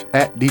Niledge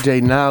at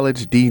DJ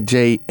Niledge,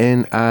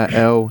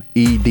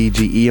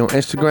 DJNILEDGE on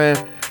Instagram.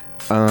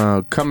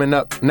 Coming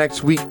up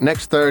next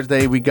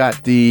Thursday, we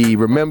got the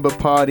Remember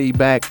Party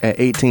back at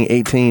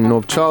 1818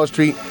 North Charles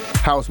Street.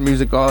 House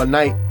music all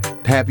night.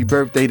 happy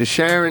birthday to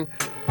Sharon.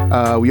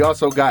 We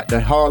also got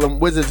the Harlem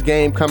Wizards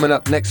game coming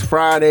up next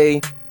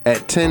Friday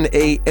at 10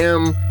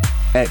 a.m.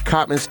 at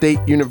Coppin State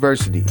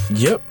University.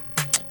 Yep.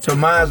 So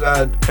mine's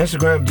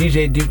Instagram,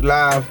 DJ Duke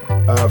Live,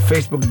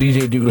 Facebook,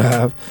 DJ Duke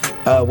Live,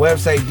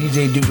 website,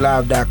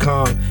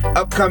 djdukelive.com.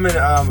 Upcoming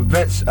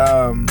events,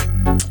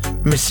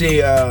 let me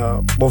see,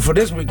 well, for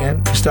this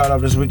weekend, start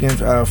off this weekend,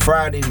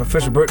 Friday, my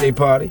official birthday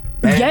party.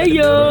 Yeah,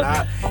 yo.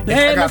 I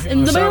got people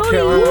from South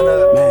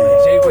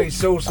Carolina, J-Way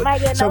Sosa,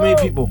 so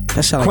many people.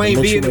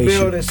 Queen B in the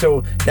building,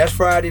 so that's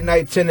Friday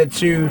night, 10 to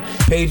 2.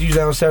 Page use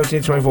on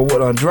 1724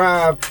 Woodlawn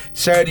Drive.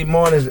 Saturday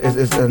morning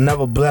is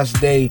another blessed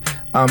day.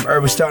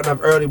 We're starting off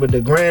early with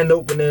the grand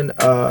opening.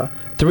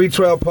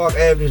 312 Park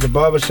Avenue is the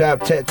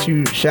barbershop,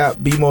 tattoo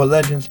shop, Be More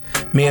Legends.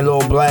 Me and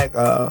Lil Black.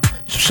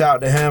 Shout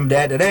out to him.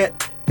 After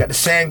that, got the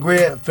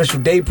Sangria official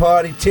day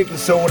party.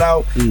 Tickets sold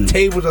out.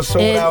 Tables are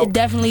sold out. It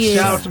definitely is.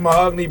 Shout out to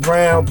Mahogany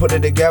Brown. Put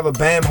it together.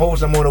 Bam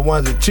hosts. I'm on the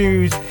ones and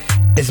twos.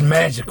 It's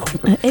magical.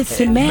 It's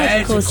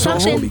magical.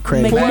 Something be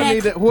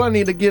crazy. Who I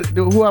need to get?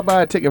 Who I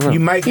buy a ticket from? You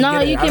might get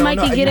No, it. you can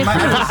Mikey get it first.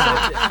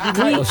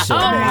 Wait,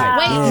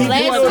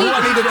 last week.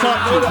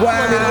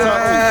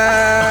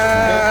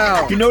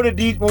 You know the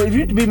D. Well, if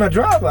you be my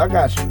driver, I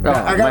got you.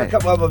 I got a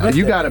couple of events.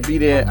 You gotta be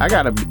there.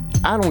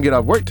 I don't get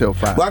off work till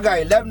 5. Well, I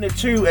got 11 to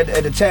 2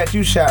 at the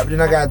tattoo shop.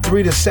 Then I got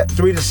 3 to 6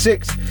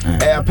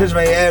 at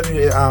Pennsylvania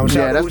Avenue.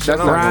 That's not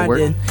gonna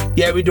work.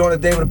 Yeah, we doing a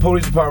thing with the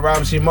police department,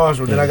 Robert C.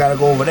 Marshall. Then I gotta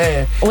go over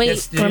there.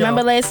 Wait,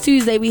 remember last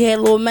Tuesday we had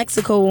Little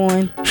Mexico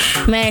on?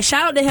 Man,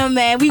 shout out to him,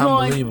 man. We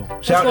going.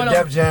 Unbelievable. Shout out to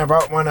Def Jam.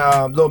 Brought one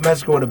Little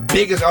Mexico, the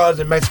biggest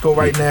artist in Mexico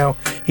right now.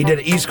 He did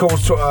an East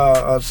Coast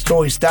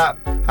story stop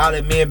out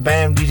at me and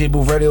Bam DJ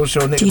Booth Radio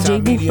Show.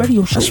 DJ Booth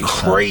Radio Show. That's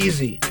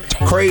crazy.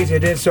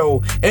 And then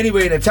so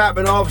anyway, the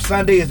topping off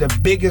Sunday is the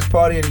biggest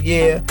party of the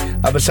year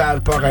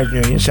besides Park Ice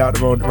Union.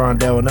 Shout out to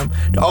Rondell and them.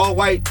 The all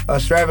white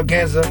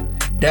extravaganza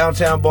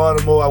downtown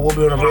Baltimore. I will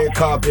be on the red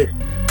carpet.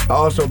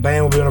 Also,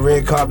 Bam will be on the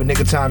red carpet.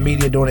 Nigga Time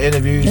Media doing the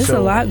interviews. There's a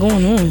lot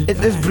going on.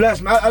 It's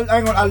blessed, man.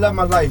 I love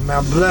my life, man.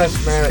 I'm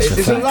blessed, man.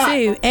 It's a lot.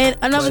 Too. And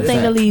another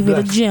thing to leave with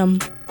the gym.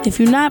 If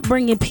you're not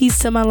bringing peace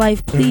to my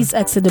life, please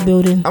exit the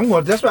building.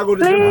 That's why I go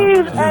to the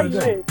gym. Please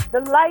exit. The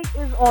light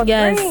is on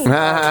green.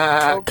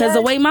 Because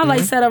the way my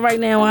light's set up right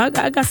now, I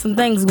got some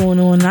things going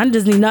on. I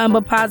just need nothing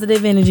but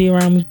positive energy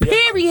around me.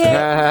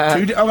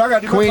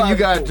 Period. Queen, you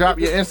gotta drop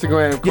your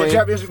Instagram, Queen. Yeah,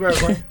 drop your Instagram,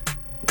 Queen.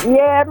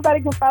 Yeah,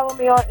 everybody can follow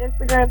me on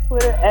Instagram,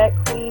 Twitter at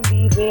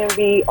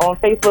QueenBDMV. On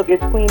Facebook,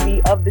 it's Queen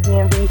B of the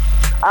DMV.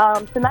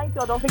 Tonight,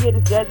 y'all, don't forget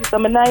it's Jazzy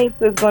Summer Nights.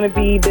 There's going to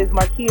be Biz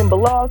Marquis and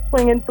Bilal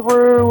swinging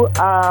through.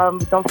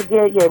 Don't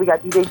forget, we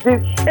got DJ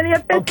Duke. And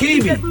the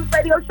official Booth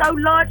Radio Show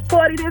launch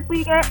party this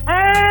weekend.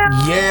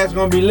 Yeah, it's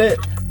going to be lit.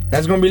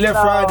 That's going to be lit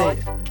Friday.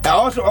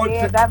 Also,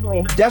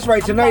 definitely. That's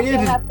right, tonight is.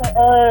 My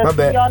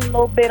bad. Y'all in a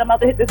little bit. I'm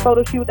about to hit this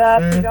photo shoot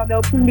up. Y'all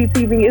know Queen B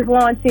TV is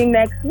launching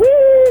next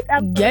week.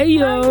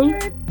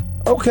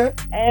 Okay.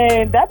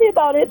 And that'd be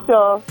about it,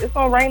 y'all. It's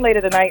gonna rain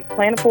later tonight.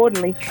 Plan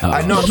accordingly.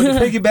 I know, but to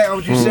piggyback on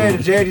what you said,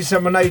 the Jazzy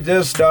Summer Night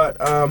does start.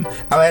 I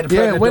had the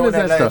pleasure of doing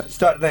that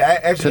start today. I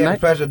actually had the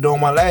pleasure of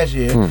doing one last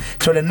year.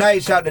 So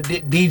tonight, shout out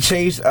to D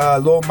Chase,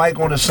 Lil Mike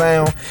on the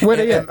sound. Where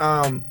they at?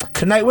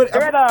 Tonight, we're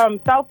at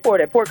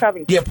Southport at Port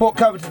Covington. Yeah, Port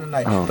Covington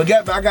tonight. But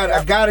I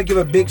gotta give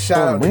a big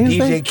shout out to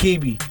DJ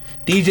Keeby.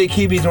 DJ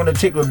Keeby's on the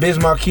tick with Biz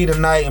Marquis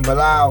tonight and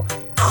Bilal.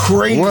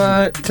 Crazy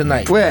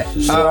tonight. Where?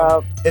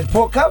 It's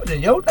Port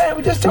Covington, yo. Damn,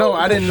 we just told No,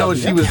 I didn't know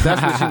that's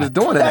what she was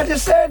doing. I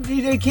just said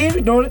DJ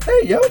Keeby doing the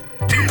thing, yo.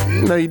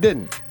 No, you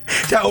didn't.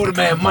 Tell owe the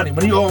man money.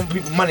 When you owe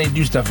people money, you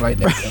do stuff like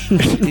that.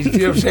 You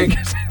see what I'm saying?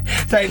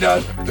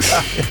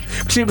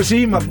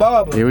 See, my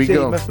barber. Here we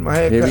go. My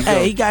haircut.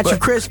 Hey, he got you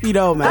crispy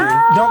though,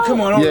 man. Don't come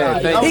on.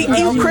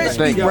 He's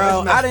crispy,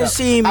 bro. I didn't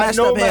see him messed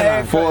up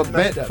hair. For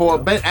a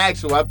bent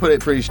axle, I put it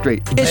pretty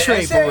straight. It's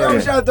straight for real.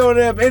 I'm trying to throw it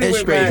up anyway, It's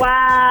straight.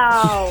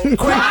 Wow.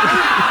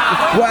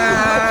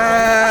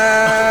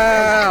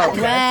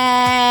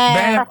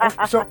 Bam.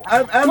 So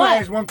I'm gonna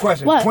ask one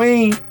question. What?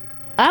 Queen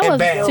and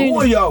Bam. tuning.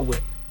 Who are y'all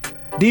with?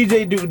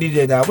 DJ Duke,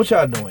 DJ Now. What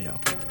y'all doing, y'all?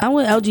 I'm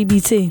with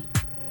LGBT.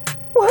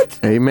 What?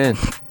 Amen.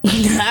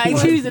 I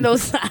ain't choosing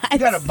those sides. You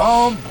got a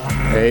bomb?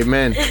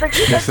 Amen.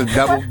 It's a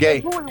double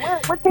gay.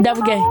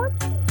 Double gay.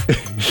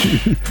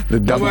 The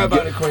double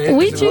gay.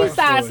 We choose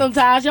sides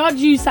sometimes. Y'all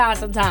choose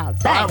sides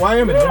sometimes. Why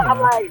am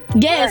I?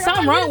 Yeah,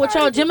 something wrong with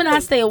y'all. Gemini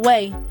stay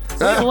away.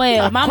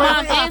 Well, my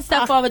mom and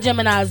stepfather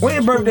Geminis. When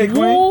your birthday,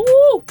 Queen? Woo.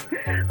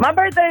 My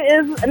birthday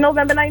is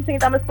November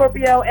 19th. I'm a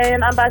Scorpio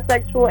and I'm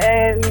bisexual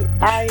and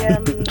I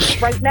am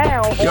right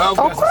now.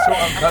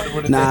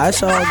 Nah,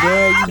 it's all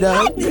good.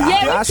 You know,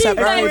 I accept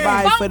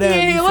everybody for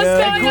them. You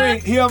feel?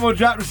 He almost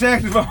dropped the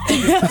saxophone.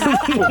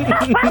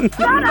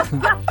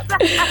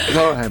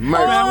 Lord have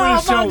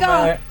mercy.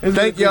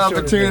 Thank y'all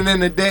for tuning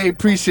in today.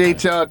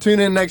 Appreciate y'all. Tune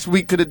in next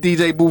week to the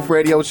DJ Booth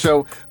Radio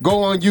Show.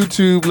 Go on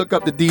YouTube, look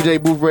up the DJ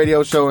Booth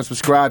Radio Show, and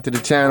subscribe to the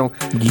channel.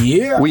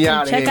 Yeah. We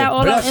out here. Check out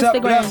all our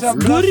Instagrams.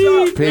 Goodie.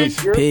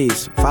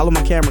 Peace. Follow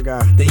my camera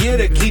guy. The year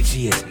that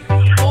Geechee is.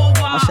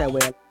 I said,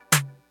 well.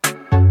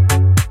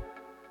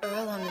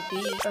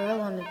 beat.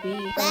 Earl on the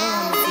beat. Earl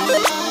on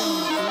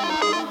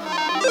the beat.